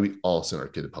 Why do we all send our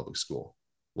kid to public school?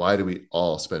 Why do we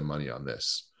all spend money on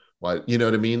this? Why, you know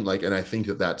what I mean? Like, and I think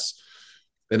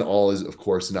and all is of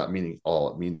course not meaning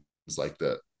all. It means like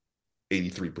the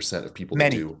 83% of people that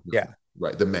Many, do, yeah.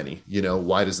 right? The many,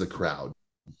 why does the crowd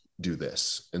do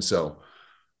this? And so,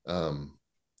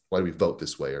 why do we vote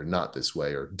this way or not this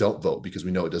way or don't vote because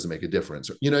we know it doesn't make a difference?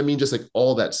 Or, what I mean? Just like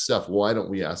all that stuff. Why don't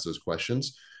we ask those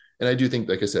questions? And I do think,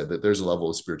 like I said, that there's a level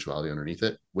of spirituality underneath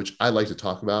it, which I like to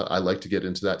talk about. I like to get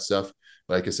into that stuff.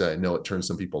 But like I said, I know it turns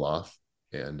some people off.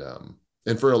 And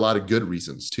for a lot of good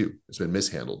reasons too. It's been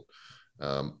mishandled.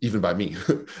 Even by me.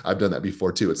 I've done that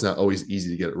before too. It's not always easy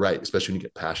to get it right, especially when you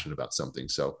get passionate about something.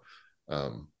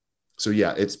 Um, so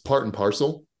yeah, it's part and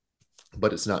parcel,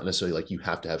 but it's not necessarily like you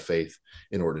have to have faith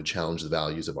in order to challenge the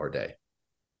values of our day.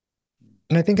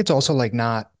 And I think it's also like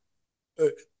not uh,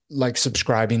 like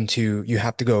subscribing to you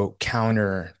have to go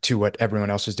counter to what everyone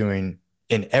else is doing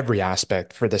in every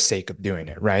aspect for the sake of doing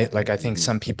it, right? Like I think Mhm.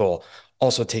 some people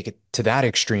also take it to that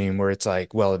extreme where it's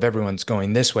like, well, if everyone's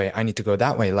going this way, I need to go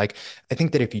that way. Like I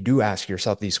think that if you do ask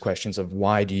yourself these questions of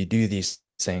why do you do these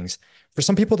things, for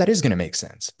some people that is going to make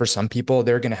sense. For some people,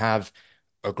 they're going to have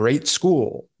a great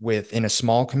school within a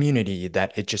small community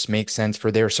that it just makes sense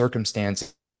for their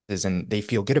circumstances and they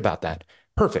feel good about that.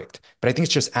 Perfect. But I think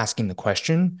it's just asking the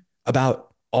question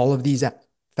about all of these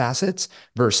facets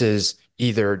versus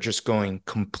either just going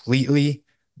completely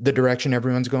the direction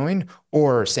everyone's going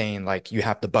or saying like you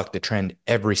have to buck the trend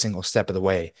every single step of the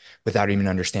way without even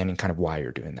understanding kind of why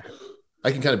you're doing that.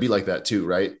 I can kind of be like that too,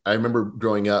 right? I remember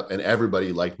growing up and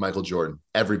everybody liked Michael Jordan,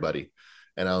 everybody.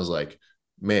 And I was like,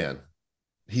 man,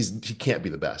 he can't be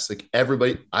the best. Like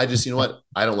everybody, I just, you know what?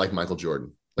 I don't like Michael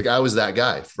Jordan. Like I was that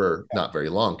guy for not very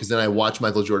long. Cause then I watched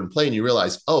Michael Jordan play and you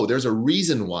realize, oh, there's a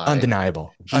reason why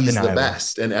Undeniable. he's the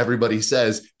best. And everybody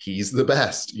says he's the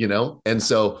best, you know? And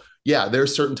so, yeah,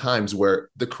 there's certain times where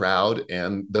the crowd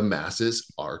and the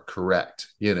masses are correct,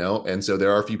 you know? And so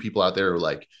there are a few people out there who are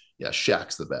like, yeah,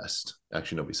 Shaq's the best.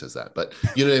 Actually, nobody says that, but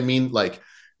you know what I mean? Like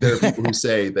there are people who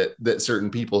say that certain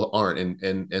people aren't.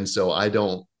 And so I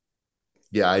don't,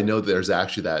 yeah, I know there's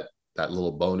actually that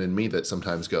little bone in me that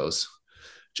sometimes goes,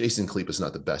 Jason Kleep is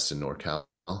not the best in NorCal.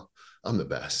 I'm the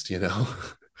best, you know.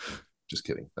 Just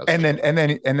kidding. And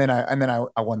then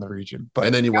I won the region, but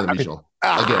and then you won the regional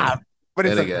again, but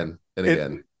it's again and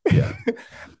again. Yeah.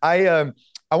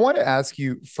 I want to ask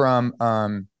you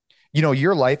from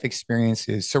your life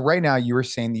experiences. So right now you were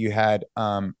saying that you had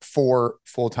 4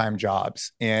 full-time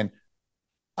jobs, and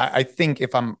I think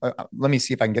if I'm let me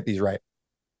see if I can get these right.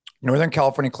 Northern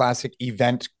California Classic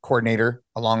event coordinator,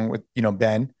 along with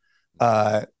Ben.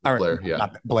 Blair, yeah.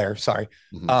 Not Blair, sorry.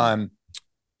 Mm-hmm.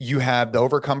 You have the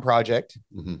Overcome Project.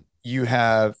 Mm-hmm. You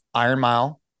have Iron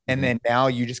Mile, and mm-hmm. then now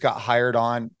you just got hired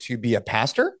on to be a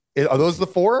pastor. Are those the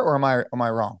 4, or am I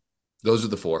wrong? Those are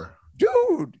the 4,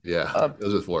 dude. Yeah,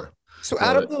 those are the 4. So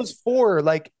out of those 4,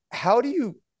 like, how do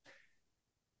you?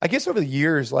 I guess over the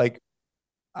years, like,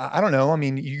 I don't know. I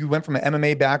mean, you went from an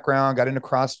MMA background, got into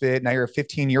CrossFit. Now you're a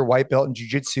 15-year white belt in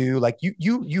jiu-jitsu. Like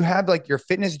you have like your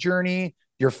fitness journey,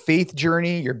 your faith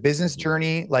journey, your business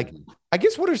journey. Like, I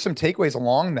guess what are some takeaways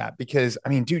along that? Because I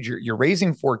mean, dude, you're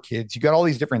raising 4 kids. You got all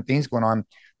these different things going on.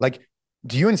 Like,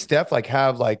 do you and Steph like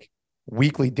have like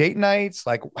weekly date nights?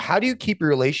 Like, how do you keep your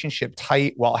relationship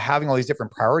tight while having all these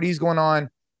different priorities going on?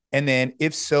 And then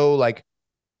if so, like,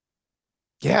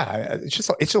 yeah,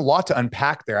 it's a lot to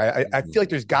unpack there. I feel like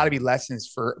there's got to be lessons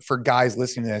for guys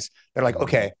listening to this. They're like,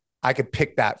 okay, I could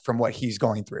pick that from what he's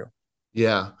going through.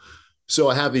 Yeah.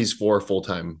 So I have these 4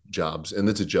 full-time jobs, and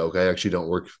it's a joke. I actually don't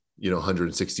work,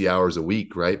 160 hours a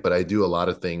week, right? But I do a lot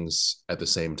of things at the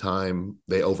same time.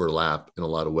 They overlap in a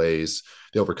lot of ways.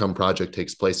 The Overcome Project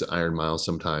takes place at Iron Mile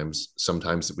sometimes.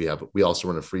 Sometimes we also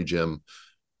run a free gym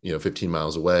 15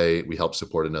 miles away. We help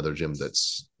support another gym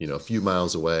that's, a few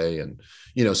miles away. And,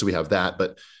 so we have that,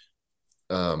 but,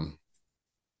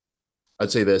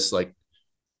 I'd say this, like,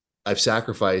 I've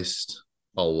sacrificed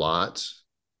a lot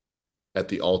at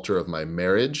the altar of my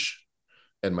marriage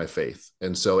and my faith.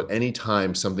 And so at any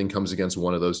time something comes against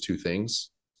one of those 2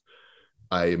 things,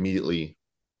 I immediately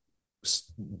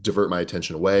divert my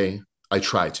attention away. I'll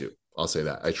say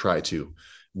that I try to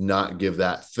not give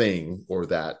that thing or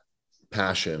that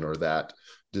passion or that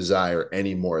desire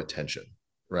any more attention,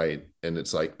 right? And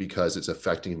it's like, because it's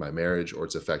affecting my marriage or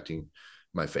it's affecting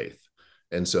my faith.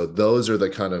 And so those are the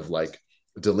kind of like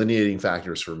delineating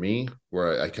factors for me,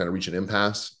 where I kind of reach an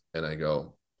impasse and I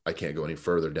go, I can't go any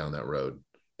further down that road.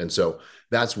 And so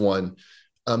that's one.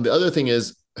 The other thing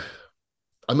is,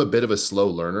 I'm a bit of a slow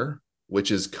learner,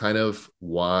 which is kind of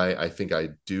why I think I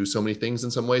do so many things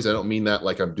in some ways. I don't mean that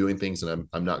like I'm doing things and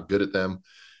I'm not good at them,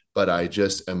 but I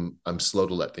just I'm slow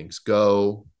to let things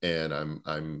go, and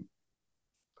I'm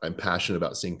passionate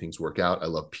about seeing things work out. I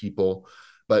love people,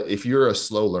 but if you're a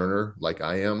slow learner like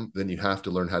I am, then you have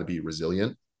to learn how to be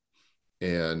resilient.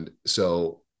 And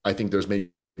so I think there's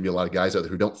maybe a lot of guys out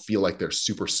there who don't feel like they're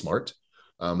super smart.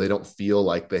 They don't feel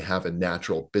like they have a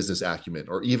natural business acumen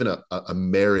or even a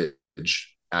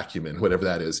marriage acumen, whatever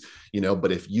that is,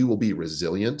 but if you will be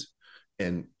resilient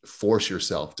and force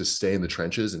yourself to stay in the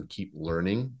trenches and keep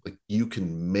learning, like, you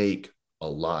can make a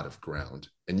lot of ground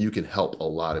and you can help a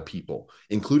lot of people,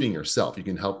 including yourself. You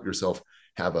can help yourself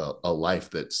have a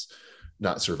life that's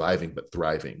not surviving, but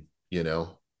thriving, in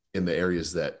the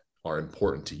areas that are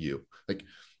important to you. Like,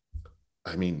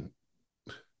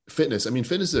 fitness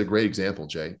is a great example,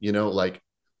 Jay. Like,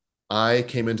 I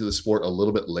came into the sport a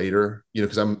little bit later,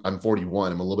 because I'm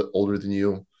 41. I'm a little bit older than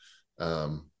you.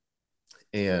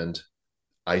 And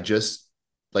I just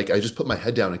put my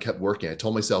head down and kept working. I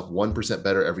told myself 1%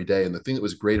 better every day. And the thing that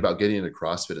was great about getting into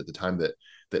CrossFit at the time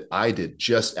that I did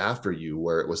just after you,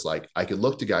 where it was like, I could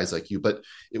look to guys like you, but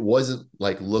it wasn't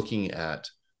like looking at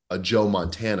a Joe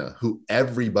Montana who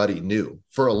everybody knew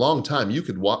for a long time. You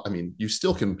could walk.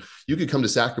 You could come to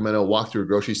Sacramento, walk through a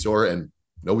grocery store and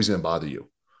nobody's going to bother you.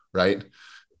 Right.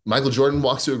 Michael Jordan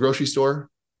walks to a grocery store,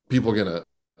 people are gonna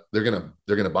they're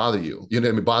gonna bother you. You know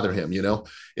what I mean? Bother him. You know,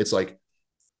 it's like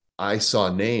I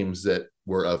saw names that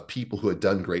were of people who had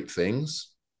done great things,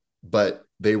 but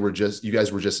they were just, you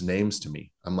guys were just names to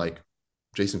me. I'm like,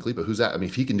 Jason Khalipa, who's that? I mean,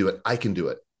 if he can do it, I can do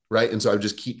it. Right. And so I would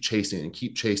just keep chasing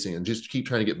and just keep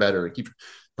trying to get better and keep,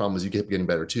 problem is you keep getting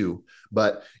better too.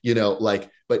 But, you know, like,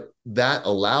 but that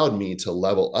allowed me to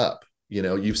level up. You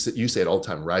know, you say it all the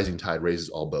time, rising tide raises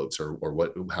all boats, or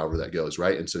what, however that goes.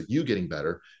 Right. And so you getting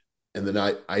better. And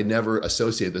then I never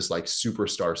associate this like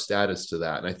superstar status to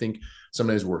that. And I think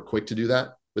sometimes we're quick to do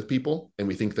that with people, and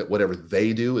we think that whatever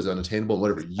they do is unattainable and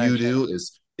whatever you do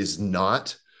is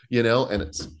not, you know. And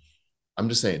it's, I'm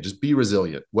just saying, just be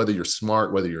resilient, whether you're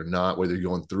smart, whether you're not, whether you're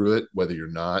going through it, whether you're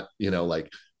not, you know,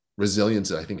 like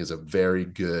resilience, I think, is a very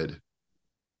good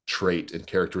trait and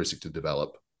characteristic to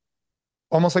develop.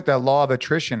 Almost like that law of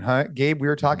attrition, huh? Gabe, we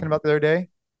were talking about the other day.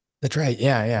 That's right.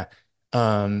 Yeah, yeah.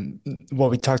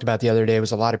 What we talked about the other day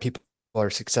was a lot of people are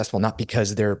successful not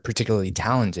because they're particularly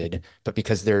talented, but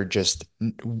because they're just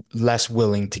less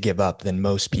willing to give up than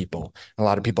most people. A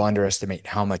lot of people underestimate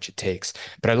how much it takes.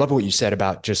 But I love what you said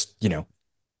about just, you know,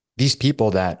 these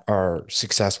people that are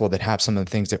successful, that have some of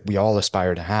the things that we all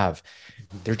aspire to have,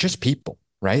 they're just people,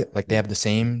 right? Like they have the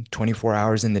same 24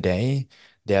 hours in the day.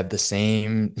 They have the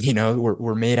same, you know,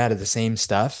 we're made out of the same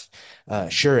stuff.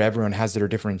 Sure, everyone has their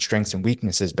different strengths and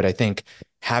weaknesses, but I think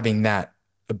having that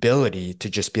ability to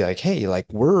just be like, hey, like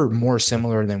we're more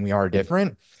similar than we are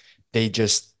different. They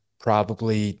just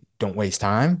probably don't waste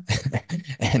time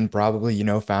and probably, you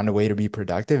know, found a way to be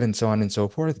productive and so on and so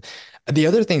forth. The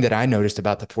other thing that I noticed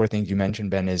about the four things you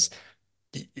mentioned, Ben, is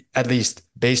at least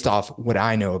based off what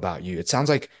I know about you, it sounds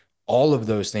like all of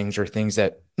those things are things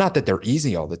that, not that they're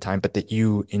easy all the time, but that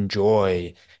you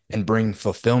enjoy and bring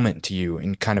fulfillment to you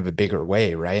in kind of a bigger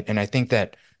way, right? And I think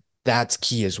that that's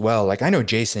key as well. Like I know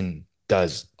Jason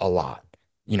does a lot.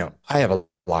 You know, I have a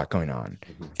lot going on.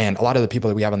 And a lot of the people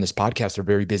that we have on this podcast are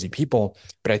very busy people.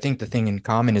 But I think the thing in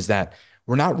common is that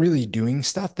we're not really doing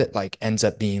stuff that like ends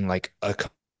up being like a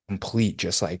complete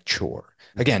just like chore.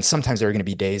 Again, sometimes there are going to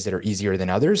be days that are easier than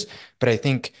others, but I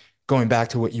think going back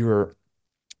to what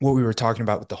we were talking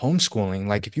about with the homeschooling,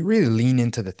 like if you really lean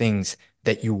into the things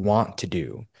that you want to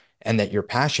do and that you're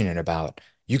passionate about,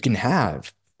 you can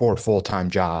have four full-time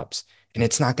jobs and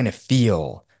it's not going to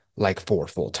feel like four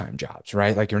full-time jobs,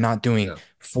 right? Like you're not doing Yeah.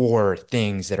 four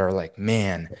things that are like,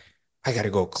 man, I got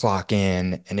to go clock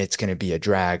in and it's going to be a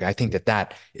drag. I think that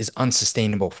that is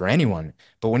unsustainable for anyone.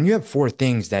 But when you have four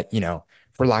things that, you know,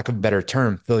 for lack of a better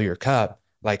term, fill your cup,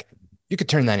 like you could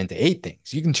turn that into eight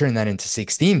things. You can turn that into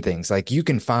 16 things. Like you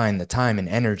can find the time and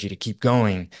energy to keep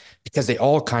going because they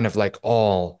all kind of like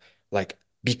all like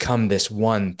become this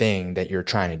one thing that you're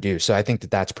trying to do. So I think that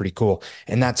that's pretty cool.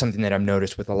 And that's something that I've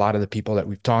noticed with a lot of the people that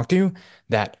we've talked to,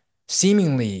 that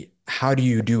seemingly, how do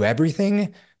you do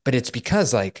everything? But it's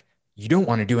because like you don't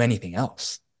want to do anything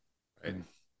else. Right.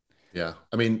 Yeah.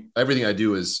 I mean, everything I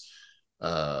do is,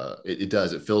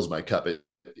 it fills my cup.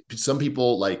 Some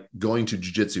people like going to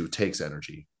jujitsu takes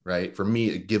energy, right? For me,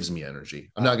 it gives me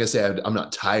energy. I'm not going to say I'm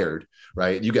not tired,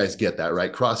 right? You guys get that,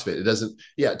 right? CrossFit, it doesn't,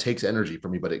 yeah, it takes energy for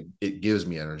me, but it gives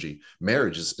me energy.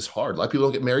 Marriage is hard. A lot of people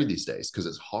don't get married these days because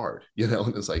it's hard, you know,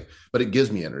 and it's like, but it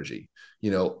gives me energy.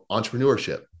 You know,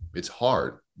 entrepreneurship, it's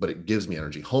hard, but it gives me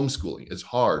energy. Homeschooling is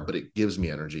hard, but it gives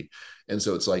me energy. And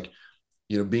so it's like,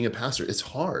 you know, being a pastor, it's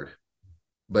hard,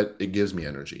 but it gives me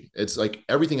energy. It's like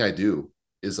everything I do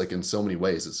is like in so many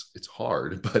ways, it's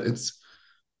hard, but it's,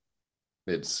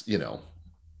 you know,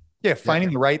 Yeah, yeah.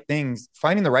 finding the right things,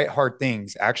 finding the right hard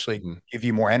things actually give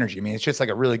you more energy. I mean, it's just like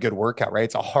a really good workout, right?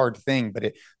 It's a hard thing, but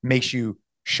it makes you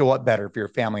show up better for your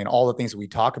family and all the things that we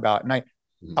talk about. And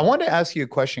I wanted to ask you a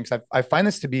question because I find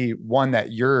this to be one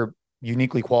that you're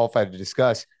uniquely qualified to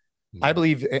discuss. I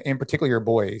believe in particular your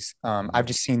boys. I've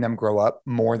just seen them grow up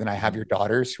more than I have your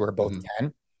daughters, who are both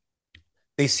 10.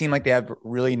 They seem like they have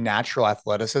really natural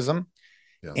athleticism,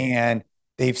 Yeah. and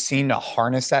they've seemed to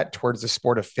harness that towards the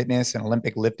sport of fitness and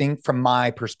Olympic lifting from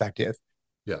my perspective.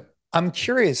 Yeah. I'm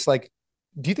curious, like,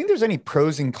 do you think there's any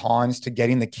pros and cons to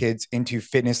getting the kids into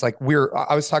fitness? Like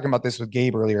I was talking about this with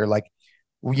Gabe earlier, like,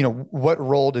 you know, what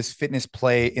role does fitness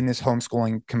play in this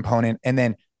homeschooling component? And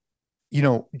then, you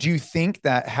know, do you think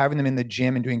that having them in the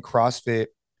gym and doing CrossFit,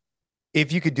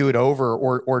 if you could do it over,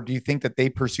 or do you think that they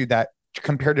pursued that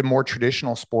compared to more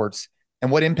traditional sports?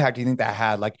 And what impact do you think that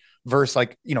had? Like versus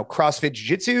like, you know, CrossFit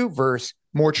jiu-jitsu versus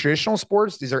more traditional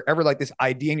sports? Is there ever like this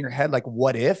idea in your head, like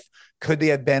what if, could they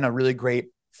have been a really great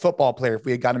football player if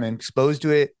we had gotten them exposed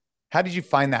to it? How did you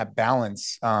find that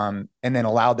balance, and then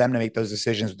allow them to make those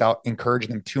decisions without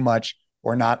encouraging them too much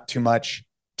or not too much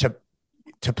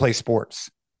to play sports?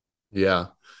 Yeah.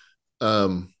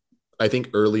 Um, I think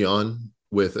early on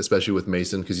especially with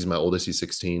Mason, because he's my oldest, he's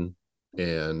 16,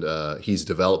 and he's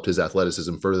developed his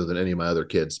athleticism further than any of my other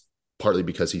kids, partly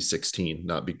because he's 16,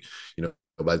 not be, you know,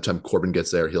 by the time Corbin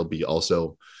gets there, he'll be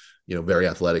also, very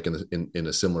athletic in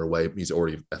a similar way. He's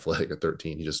already athletic at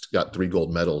 13. He just got 3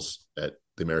 gold medals at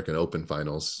the American Open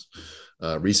finals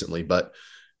recently, but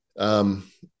um,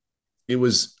 it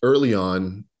was early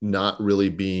on not really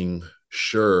being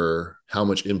sure how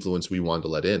much influence we wanted to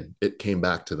let in. It came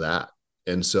back to that.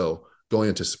 And so going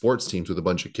into sports teams with a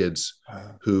bunch of kids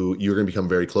who you're going to become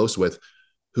very close with,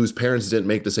 whose parents didn't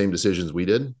make the same decisions we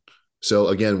did. So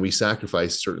again, we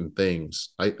sacrificed certain things.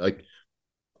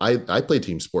 I played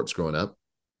team sports growing up.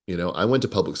 I went to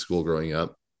public school growing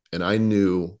up, and I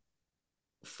knew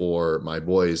for my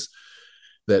boys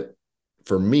that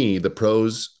for me, the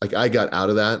pros, like I got out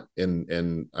of that,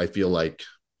 and I feel like,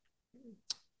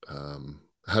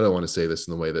 how do I want to say this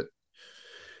in the way that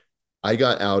I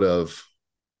got out of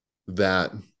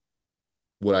that,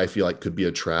 what I feel like could be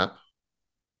a trap.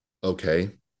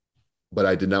 Okay. But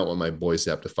I did not want my boys to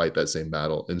have to fight that same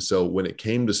battle. And so when it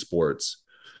came to sports,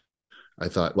 I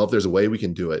thought, well, if there's a way we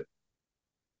can do it,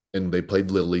 and they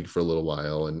played Little League for a little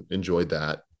while and enjoyed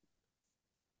that.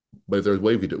 But if there's a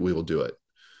way we will do it.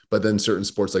 But then certain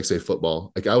sports, like say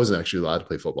football, like I wasn't actually allowed to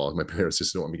play football. My parents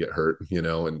just didn't want me to get hurt,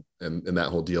 and that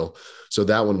whole deal. So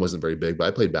that one wasn't very big. But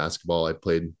I played basketball. I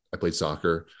played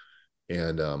soccer,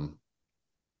 and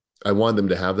I wanted them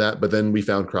to have that. But then we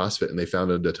found CrossFit, and they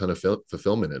found a ton of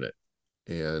fulfillment in it.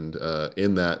 And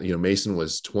in that, Mason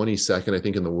was 22nd, I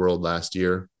think, in the world last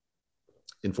year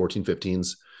in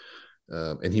 14-15s.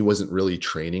 And he wasn't really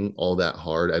training all that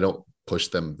hard. I don't push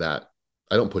them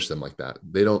like that.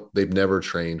 They've never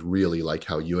trained really like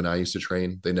how you and I used to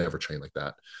train. They never train like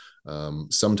that.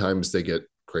 Sometimes they get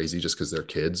crazy just because they're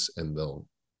kids, and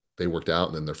they worked out,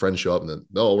 and then their friends show up, and then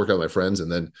they'll work out with my friends.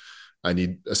 And then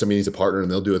somebody needs a partner,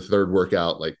 and they'll do a third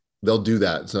workout. Like they'll do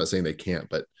that. It's not saying they can't,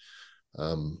 but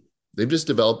they've just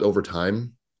developed over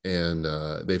time, and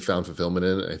they've found fulfillment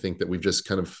in it. I think that we've just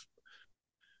kind of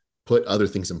put other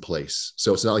things in place.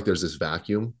 So it's not like there's this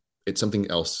vacuum. It's something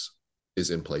else is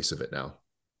in place of it now.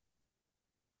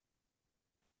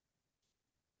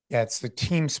 Yeah, it's the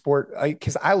team sport.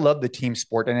 Because I love the team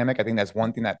sport dynamic. I think that's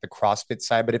one thing that the CrossFit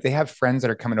side. But if they have friends that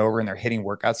are coming over and they're hitting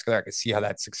workouts together, I can see how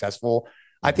that's successful.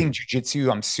 I think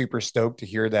jujitsu, I'm super stoked to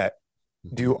hear that.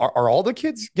 Are all the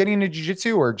kids getting into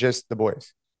jujitsu or just the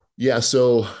boys? Yeah.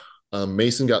 So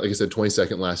Mason got, like I said,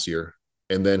 22nd last year.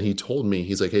 And then he told me,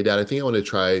 he's like, hey, Dad, I think I want to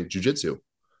try jujitsu.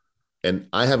 And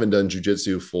I haven't done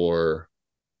jujitsu for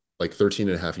like 13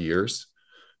 and a half years.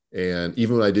 And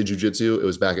even when I did jujitsu, it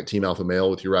was back at Team Alpha Male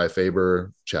with Uriah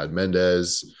Faber, Chad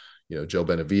Mendez, Joe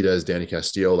Benavidez, Danny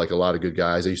Castillo, like a lot of good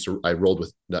guys. I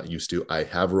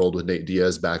have rolled with Nate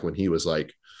Diaz back when he was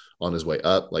like on his way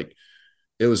up. Like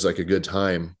it was like a good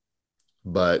time.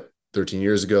 But 13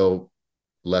 years ago,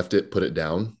 left it, put it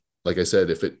down. Like I said,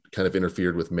 if it kind of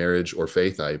interfered with marriage or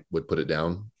faith, I would put it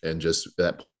down. And just at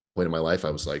that point in my life,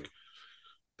 I was like,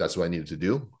 that's what I needed to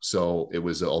do. So it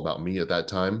was all about me at that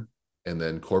time. And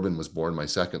then Corbin was born, my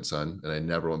second son, and I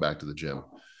never went back to the gym.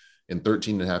 In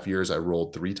 13 and a half years, I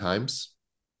rolled 3 times.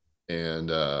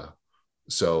 And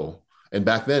and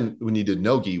back then when you did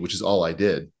no-gi, which is all I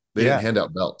did, they didn't hand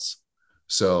out belts.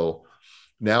 So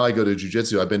now I go to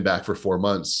jujitsu. I've been back for 4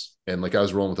 months. And like I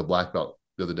was rolling with a black belt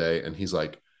the other day, and he's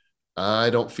like, I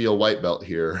don't feel white belt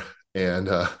here. And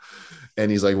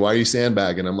he's like, why are you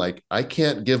sandbagging? I'm like, I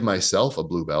can't give myself a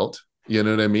blue belt. You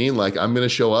know what I mean? Like I'm going to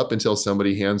show up until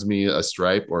somebody hands me a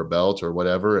stripe or a belt or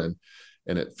whatever. And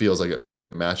it feels like it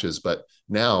matches, but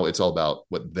now it's all about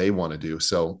what they want to do.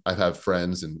 So I have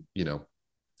friends and,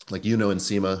 like,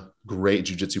 Nsima, great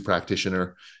jujitsu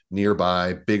practitioner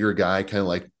nearby, bigger guy, kind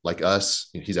of like us.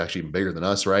 He's actually even bigger than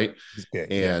us. Right. He's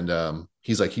big, and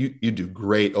he's like, you do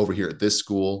great over here at this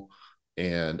school.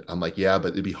 And I'm like, yeah,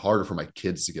 but it'd be harder for my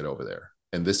kids to get over there.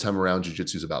 And this time around,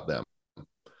 jujitsu is about them,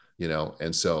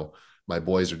 And so my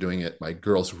boys are doing it. My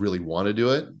girls really want to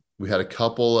do it. We had a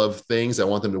couple of things I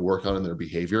want them to work on in their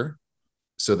behavior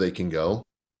so they can go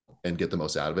and get the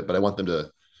most out of it. But I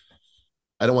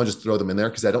don't want to just throw them in there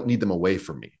because I don't need them away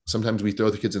from me. Sometimes we throw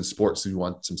the kids in sports, so we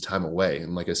want some time away.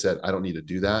 And like I said, I don't need to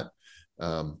do that.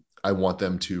 I want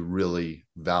them to really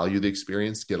value the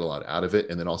experience, get a lot out of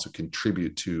it, and then also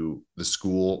contribute to the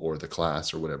school or the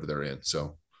class or whatever they're in.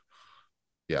 So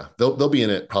yeah, they'll be in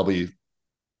it probably.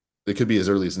 It could be as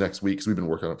early as next week because we've been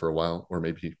working on it for a while, or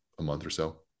maybe a month or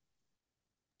so.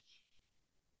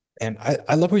 And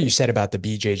I love what you said about the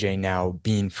BJJ now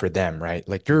being for them, right?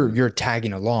 Like you're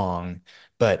tagging along,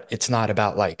 but it's not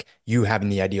about like you having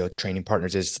the ideal training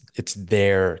partners. It's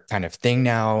their kind of thing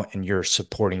now, and you're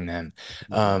supporting them.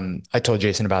 I told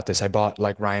Jason about this. I bought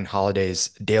like Ryan Holiday's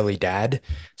Daily Dad,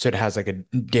 so it has like a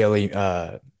daily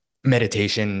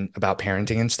meditation about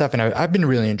parenting and stuff, and I've been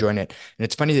really enjoying it. And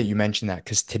it's funny that you mentioned that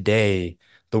because today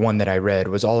the one that I read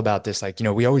was all about this. Like,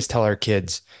 we always tell our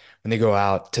kids when they go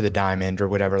out to the diamond or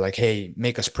whatever, like, hey,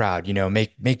 make us proud,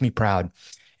 make me proud.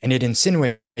 And it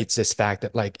insinuates this fact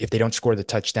that like if they don't score the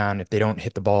touchdown, if they don't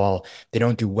hit the ball, they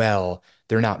don't do well,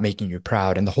 they're not making you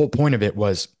proud. And the whole point of it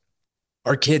was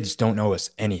our kids don't owe us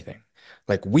anything.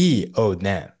 Like we owe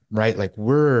them, right? Like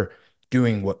we're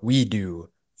doing what we do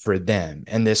for them.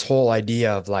 And this whole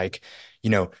idea of like,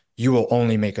 you will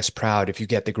only make us proud if you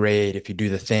get the grade, if you do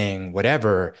the thing,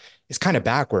 whatever, is kind of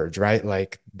backwards, right?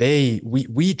 Like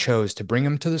we chose to bring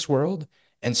them to this world.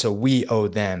 And so we owe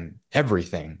them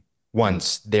everything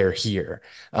once they're here.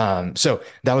 So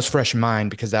that was fresh in mind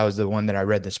because that was the one that I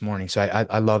read this morning. So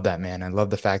I love that, man. I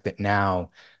love the fact that now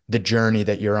the journey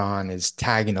that you're on is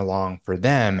tagging along for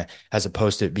them as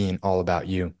opposed to it being all about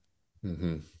you.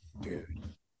 Mm-hmm. Dude,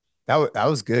 that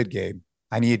was good, Gabe.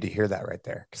 I needed to hear that right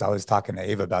there because I was talking to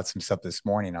Ava about some stuff this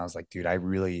morning. I was like, dude,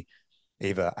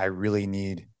 Ava, I really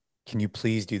need, can you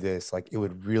please do this? Like, it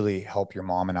would really help your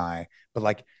mom and I. But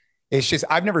like, it's just,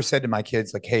 I've never said to my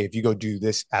kids, like, hey, if you go do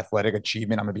this athletic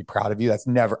achievement, I'm gonna be proud of you.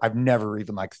 I've never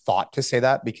even like thought to say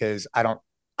that because I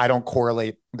don't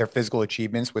correlate their physical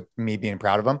achievements with me being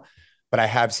proud of them. But I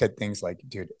have said things like,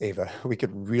 dude, Ava, we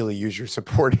could really use your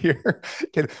support here.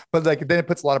 But like, then it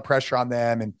puts a lot of pressure on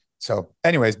them. And so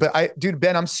anyways, but dude,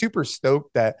 Ben, I'm super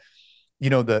stoked that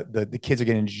the kids are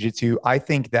getting into jiu-jitsu. I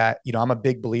think that I'm a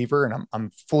big believer, and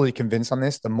I'm fully convinced on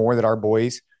this. The more that our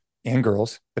boys and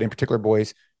girls, but in particular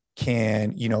boys,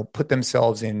 can put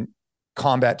themselves in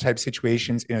combat type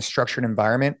situations in a structured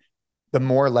environment, the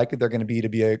more likely they're going to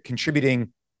be a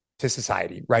contributing to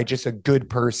society, right? Just a good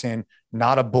person,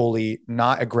 not a bully,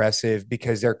 not aggressive,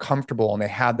 because they're comfortable and they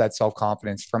have that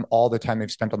self-confidence from all the time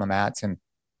they've spent on the mats. And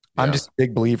I'm Yeah. just a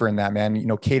big believer in that, man.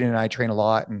 Caden and I train a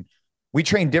lot, and we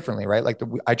train differently, right? Like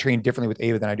I train differently with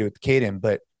Ava than I do with Caden,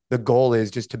 but the goal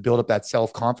is just to build up that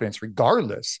self-confidence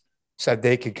regardless so that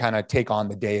they could kind of take on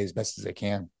the day as best as they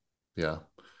can. Yeah.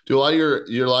 Do a lot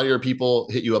of your people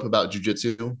hit you up about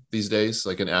jujitsu these days,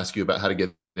 like, and ask you about how to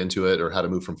get into it or how to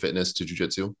move from fitness to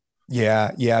jujitsu?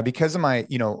 Yeah, yeah. Because of my,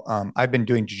 I've been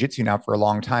doing jujitsu now for a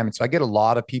long time. And so I get a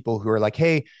lot of people who are like,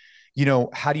 hey,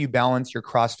 how do you balance your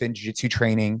CrossFit and jiu-jitsu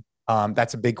training?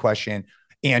 That's a big question.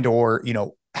 And or,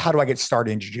 how do I get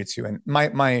started in jiu-jitsu? And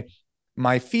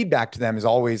my feedback to them is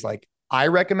always like, I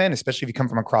recommend, especially if you come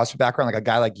from a CrossFit background, like a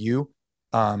guy like you,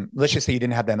 let's just say you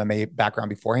didn't have the MMA background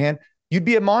beforehand, you'd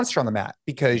be a monster on the mat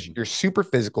because you're super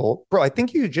physical. Bro, I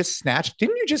think didn't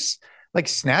you just like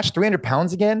snatch 300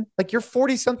 pounds again? Like you're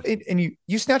 40 something and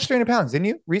you snatched 300 pounds, didn't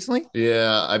you recently?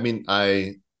 Yeah. I mean,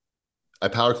 I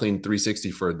power cleaned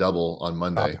 360 for a double on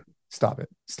Monday. Stop it.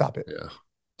 Stop it. Yeah.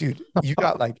 Dude, you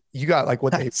got like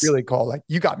what they really call like,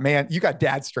 you got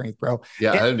dad strength, bro. Yeah.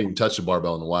 I And, haven't even touched a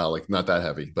barbell in a while, like not that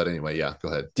heavy. But anyway, yeah, go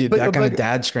ahead. Dude, but, that kind but of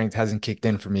dad strength hasn't kicked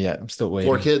in for me yet. I'm still Four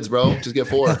waiting. kids, bro. Just get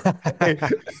four. hey,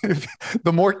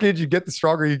 the more kids you get, the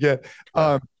stronger you get.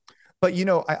 Yeah. But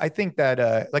I think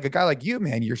that like a guy like you,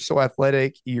 man, you're so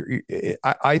athletic.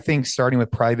 I think starting with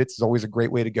privates is always a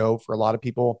great way to go for a lot of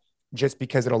people, just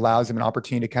because it allows them an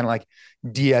opportunity to kind of like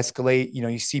de-escalate.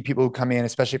 You see people who come in,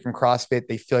 especially from CrossFit,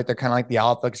 they feel like they're kind of like the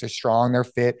alpha because they're strong, they're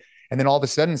fit, and then all of a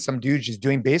sudden, some dude's just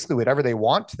doing basically whatever they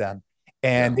want to them,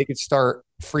 Yeah. and they could start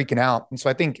freaking out. And so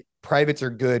I think privates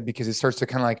are good because it starts to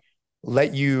kind of like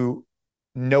let you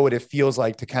know what it feels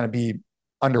like to kind of be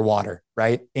underwater,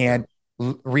 right? And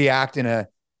react in a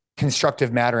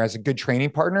constructive manner as a good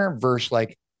training partner versus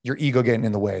like your ego getting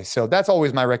in the way. So that's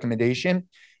always my recommendation,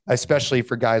 especially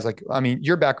for guys like, I mean,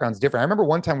 your background's different. I remember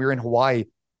one time we were in Hawaii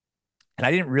and I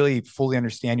didn't really fully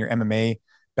understand your MMA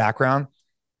background.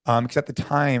 Because at the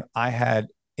time I had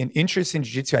an interest in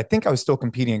jiu-jitsu. I think I was still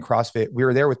competing in CrossFit. We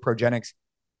were there with Progenics.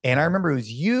 And I remember it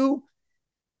was you,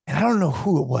 and I don't know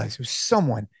who it was. It was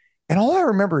someone. And all I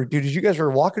remember, dude, is you guys were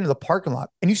walking to the parking lot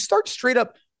and you start straight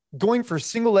up going for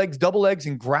single legs, double legs,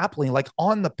 and grappling like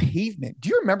on the pavement. Do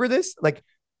you remember this? Like,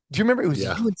 do you remember it was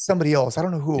Yeah. you and somebody else? I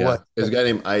don't know who it Yeah. was. There's a guy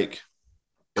named Ike.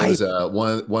 It was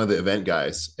one of the event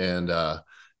guys, and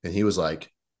he was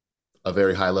like a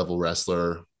very high level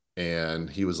wrestler, and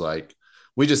he was like,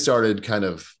 we just started kind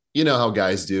of you know how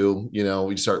guys do,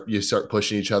 you start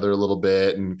pushing each other a little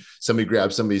bit, and somebody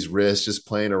grabs somebody's wrist just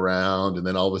playing around, and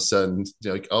then all of a sudden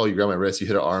you're like, oh, you grab my wrist, you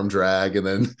hit an arm drag, and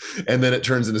then it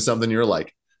turns into something. You're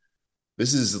like,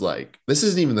 this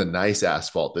isn't even the nice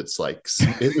asphalt. That's like,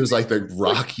 it was like the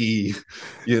rocky,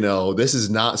 this is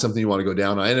not something you want to go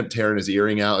down. I ended up tearing his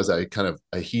earring out as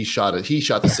he shot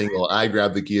the single, I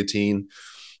grabbed the guillotine,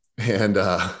 and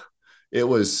it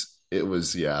was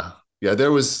yeah,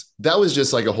 that was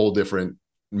just like a whole different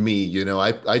me.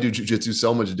 I do jujitsu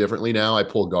so much differently now. I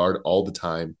pull guard all the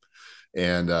time,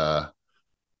 and I'm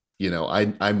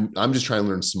just trying to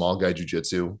learn small guy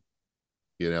jujitsu.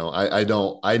 I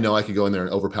know I could go in there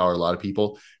and overpower a lot of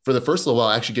people. For the first little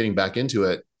while, actually getting back into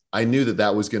it, I knew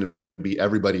that was going to be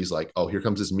everybody's like, oh, here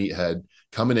comes this meathead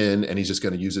coming in, and he's just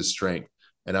going to use his strength.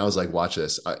 And I was like, watch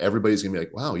this. Everybody's going to be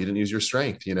like, wow, you didn't use your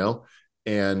strength,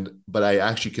 but I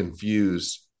actually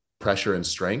confused pressure and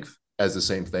strength as the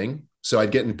same thing. So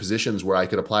I'd get in positions where I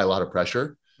could apply a lot of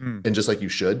pressure, and just like you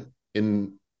should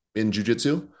in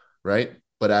jujitsu, right?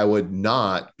 But I would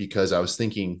not, because I was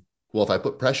thinking, well, if I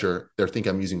put pressure, they'll think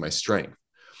I'm using my strength,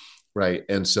 right?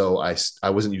 And so I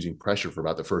wasn't using pressure for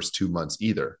about the first 2 months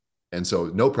either. And so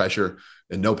no pressure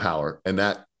and no power, and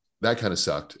that kind of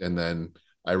sucked. And then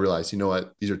I realized, you know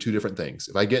what? These are two different things.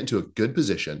 If I get into a good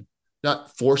position,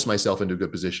 not force myself into a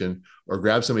good position or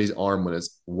grab somebody's arm when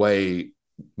it's when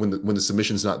the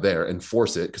submission's not there and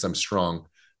force it because I'm strong.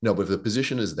 No, but if the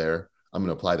position is there, I'm going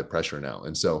to apply the pressure now.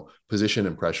 And so position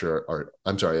and pressure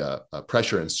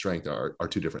pressure and strength are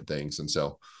two different things. And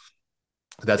so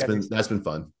that's been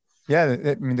fun. Yeah,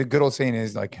 I mean, the good old saying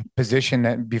is like position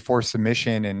that before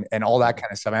submission and all that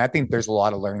kind of stuff. And I think there's a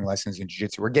lot of learning lessons in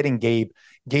jiu-jitsu. We're getting Gabe.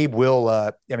 Gabe will,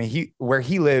 I mean, where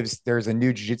he lives, there's a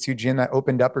new jiu-jitsu gym that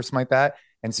opened up or something like that.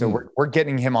 And so we're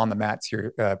getting him on the mats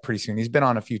here pretty soon. He's been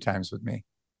on a few times with me.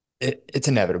 It's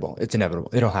inevitable. It's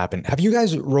inevitable. It'll happen. Have you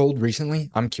guys rolled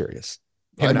recently? I'm curious.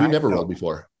 We never rolled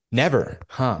before. Never,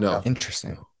 huh? No.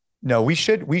 Interesting. No, we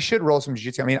should roll some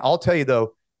jiu-jitsu. I mean, I'll tell you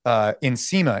though,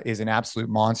 Nsima is an absolute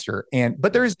monster.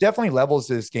 But there's definitely levels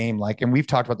to this game. Like, and we've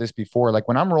talked about this before, like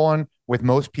when I'm rolling with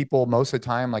most people, most of the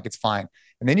time, like it's fine.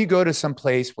 And then you go to some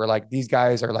place where like these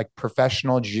guys are like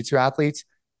professional jiu-jitsu athletes.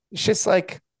 It's just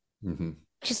like,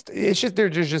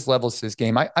 there's just levels to this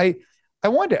game. I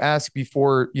wanted to ask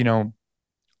before, I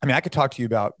mean, I could talk to you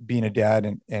about being a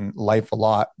dad and life a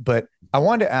lot, but I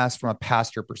wanted to ask from a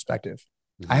pastor perspective.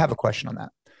 I have a question on that.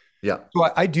 Yeah. So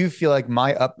I do feel like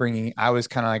my upbringing, I was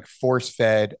kind of like force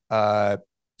fed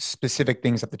specific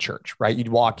things at the church, right? You'd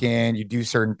walk in, you'd do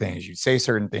certain things, you'd say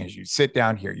certain things, you'd sit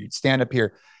down here, you'd stand up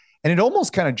here. And it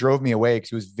almost kind of drove me away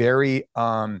because it was very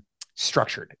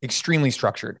structured, extremely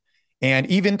structured. And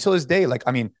even till this day, like,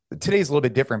 I mean, today's a little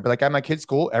bit different, but like at my kids'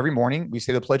 school, every morning we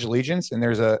say the Pledge of Allegiance and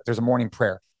there's a morning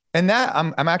prayer. And that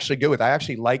I'm actually good with. I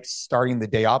actually like starting the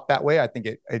day off that way. I think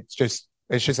it's just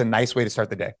a nice way to start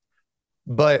the day.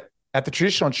 But at the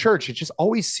traditional church, it just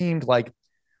always seemed like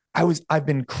I've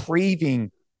been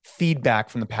craving feedback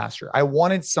from the pastor. I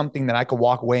wanted something that I could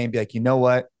walk away and be like, you know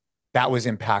what? That was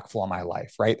impactful on my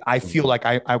life, right? I feel like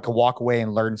I could walk away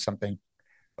and learn something.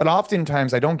 But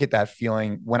oftentimes I don't get that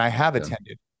feeling when I have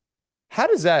attended. How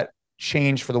does that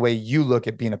change for the way you look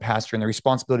at being a pastor and the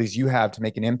responsibilities you have to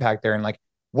make an impact there? And like,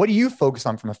 what do you focus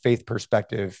on from a faith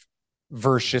perspective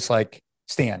versus just like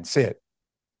stand, sit?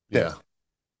 Yeah.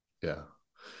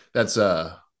 That's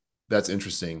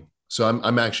interesting. So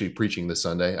I'm actually preaching this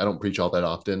Sunday. I don't preach all that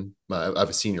often. I have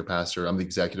a senior pastor. I'm the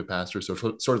executive pastor. So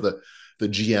sort of the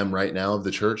GM right now of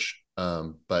the church.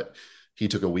 But he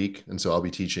took a week. And so I'll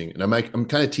be teaching, and I'm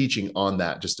kind of teaching on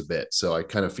that just a bit. So I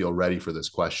kind of feel ready for this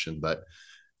question, but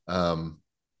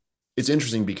it's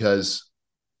interesting because,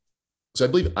 so I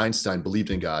believe Einstein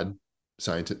believed in God,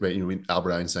 scientist, right?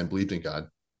 Albert Einstein believed in God,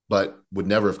 but would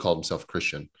never have called himself a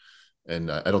Christian.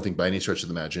 And I don't think by any stretch of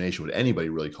the imagination would anybody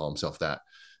really call himself that.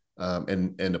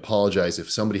 And apologize if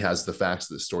somebody has the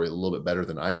facts of the story a little bit better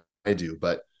than I do.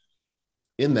 But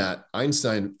in that,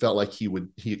 Einstein felt like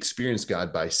he experienced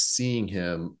God by seeing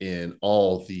him in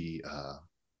all the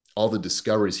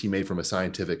discoveries he made from a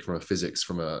scientific, from a physics,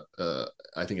 from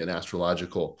I think an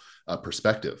astrological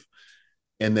perspective.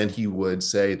 And then he would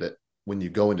say that when you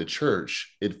go into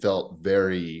church, it felt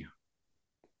very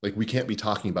like we can't be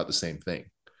talking about the same thing,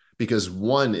 because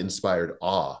one inspired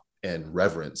awe and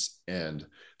reverence and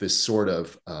this sort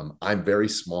of I'm very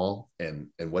small and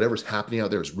whatever's happening out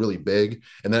there is really big.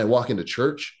 And then I walk into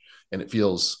church and it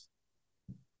feels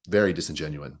very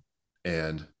disingenuous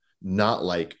and not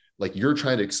like you're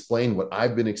trying to explain what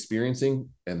I've been experiencing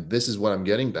and this is what I'm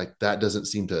getting. That doesn't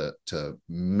seem to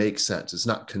make sense. It's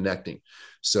not connecting.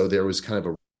 So there was kind of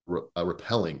a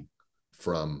repelling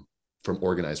from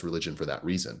organized religion for that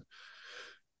reason.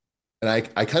 And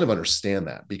I kind of understand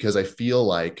that, because I feel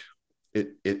like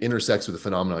it intersects with the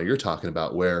phenomenon you're talking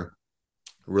about, where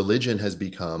religion has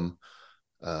become,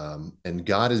 and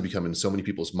God has become in so many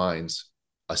people's minds,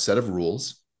 a set of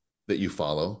rules that you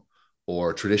follow,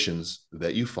 or traditions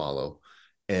that you follow.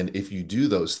 And if you do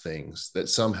those things, that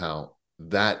somehow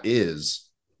that is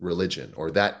religion,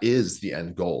 or that is the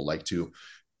end goal. Like, to,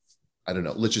 I don't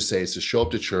know, let's just say it's to show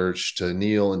up to church, to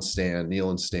kneel and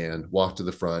stand, walk to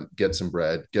the front, get some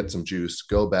bread, get some juice,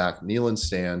 go back, kneel and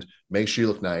stand, make sure you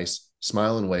look nice,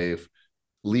 smile and wave,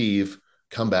 leave,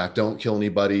 come back, don't kill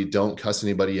anybody, don't cuss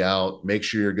anybody out, make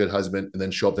sure you're a good husband, and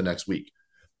then show up the next week.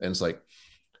 And it's like,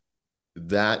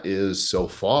 that is so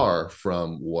far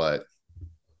from what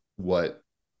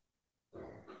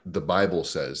the Bible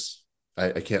says.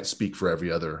 I can't speak for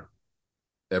every other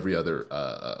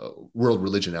world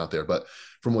religion out there, but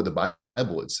from what the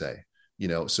Bible would say,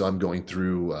 so I'm going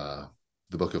through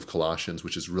the book of Colossians,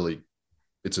 which is really,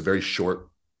 it's a very short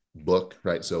book,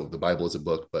 right? So the Bible is a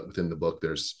book, but within the book,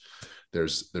 there's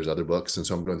other books. And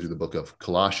so I'm going through the book of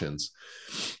Colossians,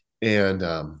 and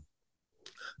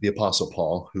the Apostle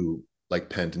Paul, who like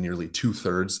penned nearly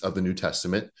 2/3 of the New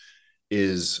Testament,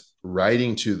 is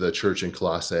writing to the church in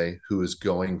Colossae, who is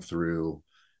going through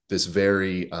this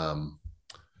very,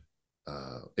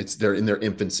 they're in their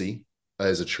infancy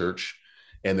as a church.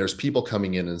 And there's people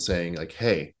coming in and saying like,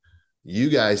 hey, you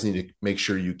guys need to make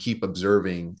sure you keep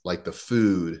observing like the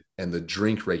food and the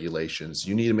drink regulations.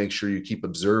 You need to make sure you keep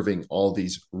observing all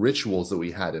these rituals that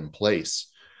we had in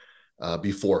place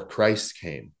before Christ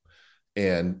came.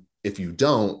 And if you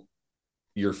don't,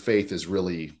 your faith is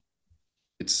really,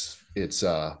 it's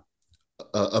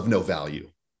of no value.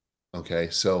 Okay.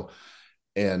 So,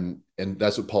 and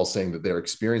that's what Paul's saying that they're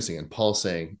experiencing. And Paul's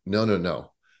saying,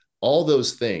 no. All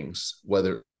those things,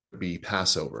 whether it be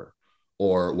Passover,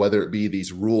 or whether it be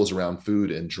these rules around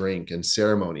food and drink and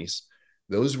ceremonies,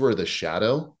 those were the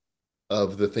shadow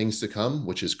of the things to come,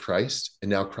 which is Christ. And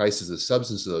now Christ is the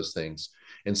substance of those things.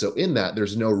 And so in that,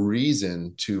 there's no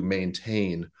reason to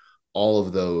maintain all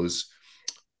of those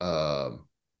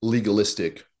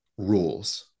legalistic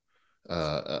rules,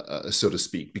 so to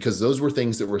speak, because those were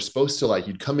things that were supposed to, like,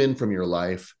 you'd come in from your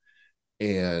life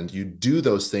and you do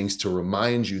those things to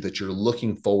remind you that you're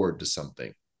looking forward to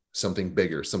something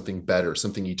bigger, something better,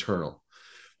 something eternal.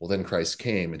 Well, then Christ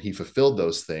came and he fulfilled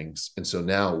those things. And so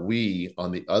now we,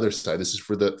 on the other side, this is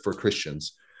for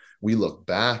Christians, we look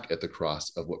back at the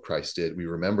cross of what Christ did. We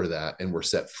remember that, and we're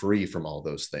set free from all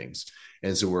those things.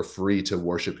 And so we're free to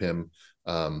worship him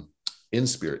in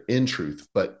spirit, in truth,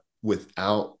 but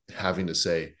without having to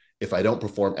say, if I don't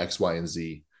perform X, Y, and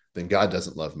Z, then God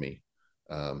doesn't love me,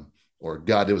 or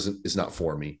God is not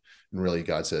for me. And really,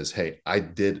 God says, hey, I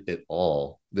did it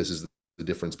all. This is the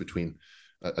difference between,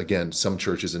 again, some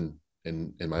churches and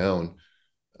my own.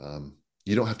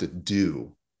 You don't have to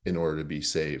do in order to be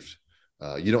saved.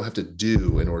 You don't have to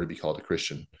do in order to be called a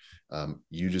Christian.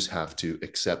 You just have to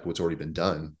accept what's already been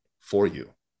done for you.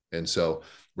 And so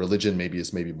religion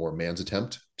is maybe more man's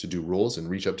attempt to do rules and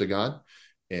reach up to God.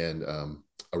 And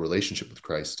a relationship with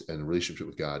Christ and a relationship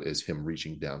with God is him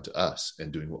reaching down to us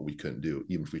and doing what we couldn't do,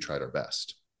 even if we tried our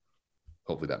best.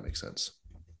 Hopefully that makes sense.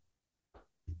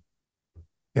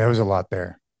 Yeah, it was a lot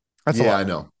there. That's a lot. I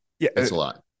know. Yeah, it's a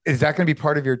lot. Is that going to be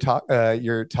part of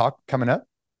your talk coming up?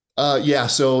 Yeah.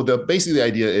 So basically the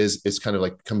idea is, it's kind of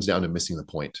like comes down to missing the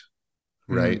point,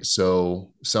 right? Mm-hmm.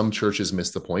 So some churches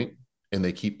miss the point, and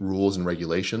they keep rules and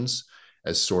regulations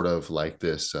as sort of like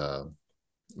this,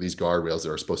 these guardrails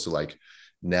that are supposed to like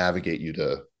navigate you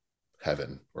to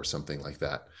heaven or something like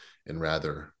that. And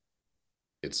rather,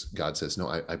 it's God says, no,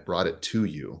 I brought it to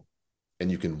you, and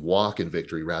you can walk in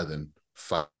victory rather than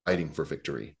fighting for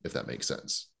victory, if that makes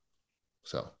sense.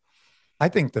 So I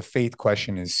think the faith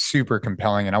question is super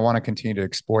compelling, and I want to continue to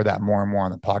explore that more and more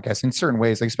on the podcast in certain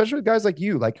ways, like especially with guys like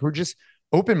you, like who are just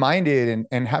open-minded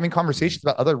and having conversations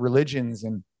about other religions.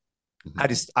 And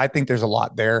I think there's a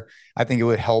lot there. I think it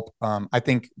would help. I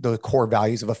think the core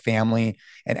values of a family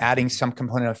and adding some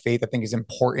component of faith, I think, is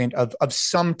important of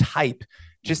some type,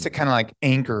 just to kind of like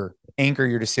anchor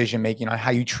your decision making on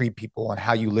how you treat people and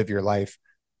how you live your life.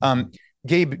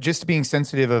 Gabe, just being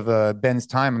sensitive of Ben's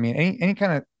time, I mean, any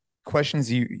kind of questions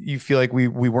you feel like we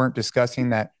weren't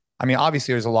discussing that, I mean,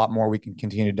 obviously there's a lot more we can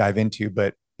continue to dive into,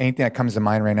 but anything that comes to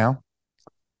mind right now?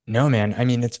 No, man. I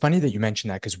mean, it's funny that you mentioned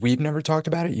that, because we've never talked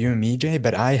about it, you and me, Jay,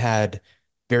 but I had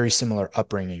very similar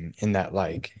upbringing in that,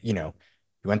 like, you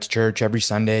went to church every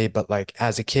Sunday, but like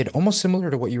as a kid, almost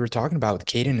similar to what you were talking about with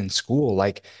Caden in school,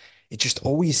 like it just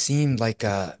always seemed like,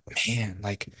 man,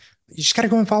 like you just got to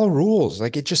go and follow rules.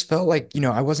 Like it just felt like,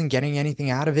 I wasn't getting anything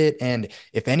out of it. And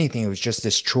if anything, it was just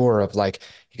this chore of like,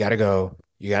 you got to go,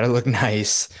 you got to look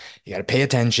nice, you got to pay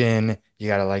attention, you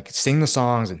got to like sing the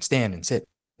songs and stand and sit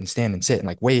and stand and sit and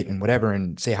like wait and whatever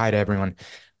and say hi to everyone.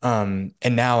 And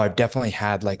now I've definitely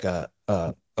had like a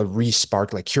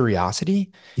re-spark like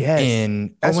curiosity Yes,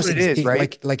 in that's almost what it is,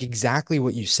 right? like exactly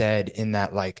what you said in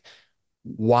that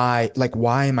why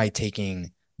am I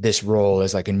taking this role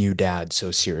as like a new dad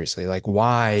so seriously? Like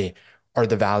why are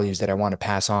the values that I want to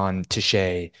pass on to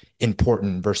Shay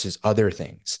important versus other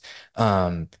things?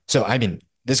 So I mean,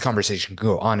 this conversation can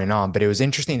go on and on, but it was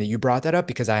interesting that you brought that up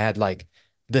because I had like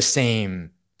the same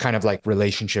kind of like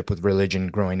relationship with religion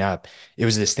growing up. It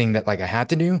was this thing that like I had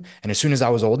to do. And as soon as I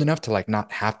was old enough to like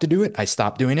not have to do it, I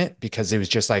stopped doing it because it was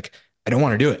just like, I don't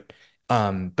want to do it.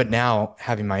 But now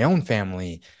having my own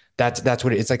family, that's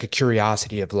what it's like a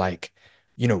curiosity of like,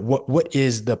 what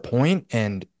is the point?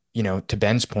 And, to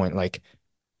Ben's point, like,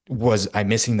 was I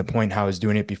missing the point how I was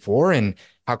doing it before? And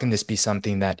how can this be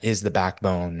something that is the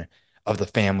backbone of the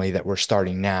family that we're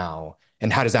starting now?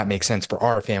 And how does that make sense for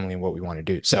our family and what we want to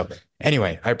do? So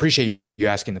anyway, I appreciate you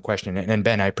asking the question. And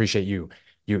Ben, I appreciate you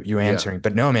Yeah. answering.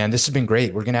 But no, man, this has been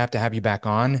great. We're gonna have you back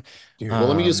on. Dude. Well,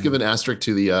 let me just give an asterisk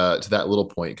to the to that little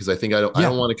point, because I think I Yeah.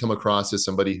 don't want to come across as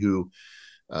somebody who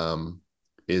um,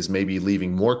 is maybe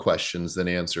leaving more questions than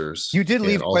answers, You did and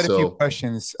leave quite a few also,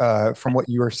 questions from what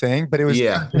you were saying, but it was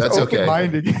yeah, just that's okay.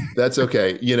 open-minded. That's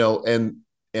okay.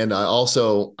 And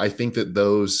I think that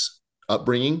those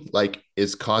upbringing like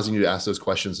is causing you to ask those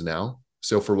questions now.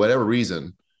 So for whatever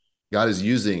reason, God is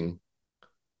using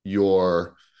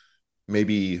your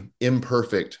maybe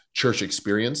imperfect church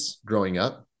experience growing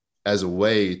up as a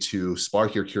way to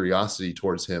spark your curiosity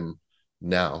towards him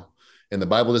now. And the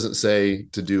Bible doesn't say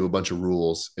to do a bunch of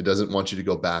rules. It doesn't want you to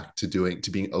go back to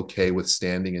being okay with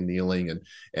standing and kneeling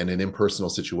and an impersonal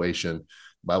situation.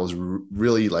 The Bible's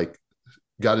really like,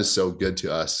 God is so good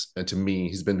to us, and to me,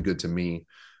 he's been good to me.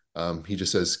 He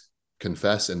just says,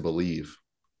 confess and believe.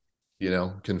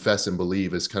 Confess and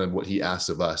believe is kind of what he asks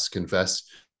of us. Confess,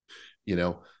 you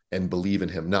know, and believe in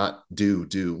him, not do.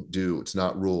 It's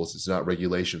not rules. It's not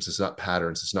regulations. It's not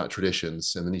patterns. It's not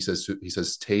traditions. And then he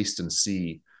says, taste and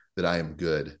see that I am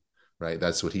good, right?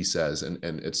 That's what he says.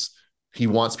 And he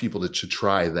wants people to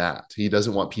try that. He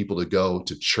doesn't want people to go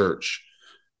to church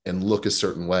and look a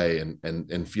certain way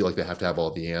and feel like they have to have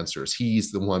all the answers.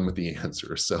 He's the one with the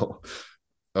answers. So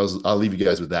I'll leave you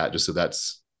guys with that, just so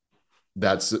that's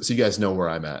so you guys know where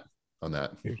I'm at on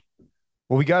that.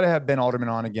 Well, we got to have Ben Alderman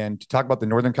on again to talk about the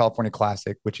Northern California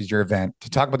Classic, which is your event, to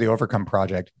talk about the Overcome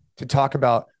Project, to talk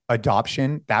about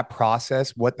adoption, that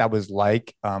process, what that was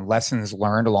like, lessons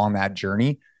learned along that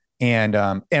journey, and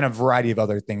a variety of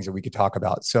other things that we could talk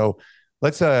about. So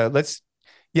let's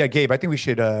yeah, Gabe, I think we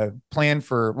should plan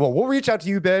for. Well, we'll reach out to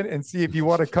you, Ben, and see if you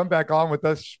want to come back on with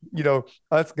us.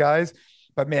 Us guys.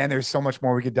 But man, there's so much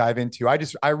more we could dive into.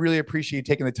 I really appreciate you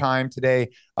taking the time today.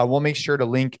 We'll make sure to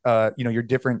link, your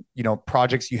different,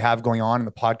 projects you have going on in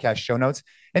the podcast show notes.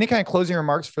 Any kind of closing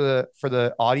remarks for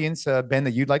the audience, Ben,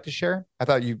 that you'd like to share? I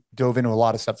thought you dove into a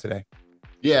lot of stuff today.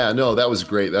 Yeah, no, that was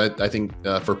great. I think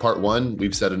for part 1,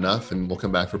 we've said enough, and we'll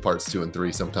come back for parts 2 and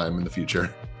 3 sometime in the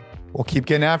future. We'll keep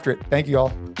getting after it. Thank you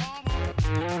all.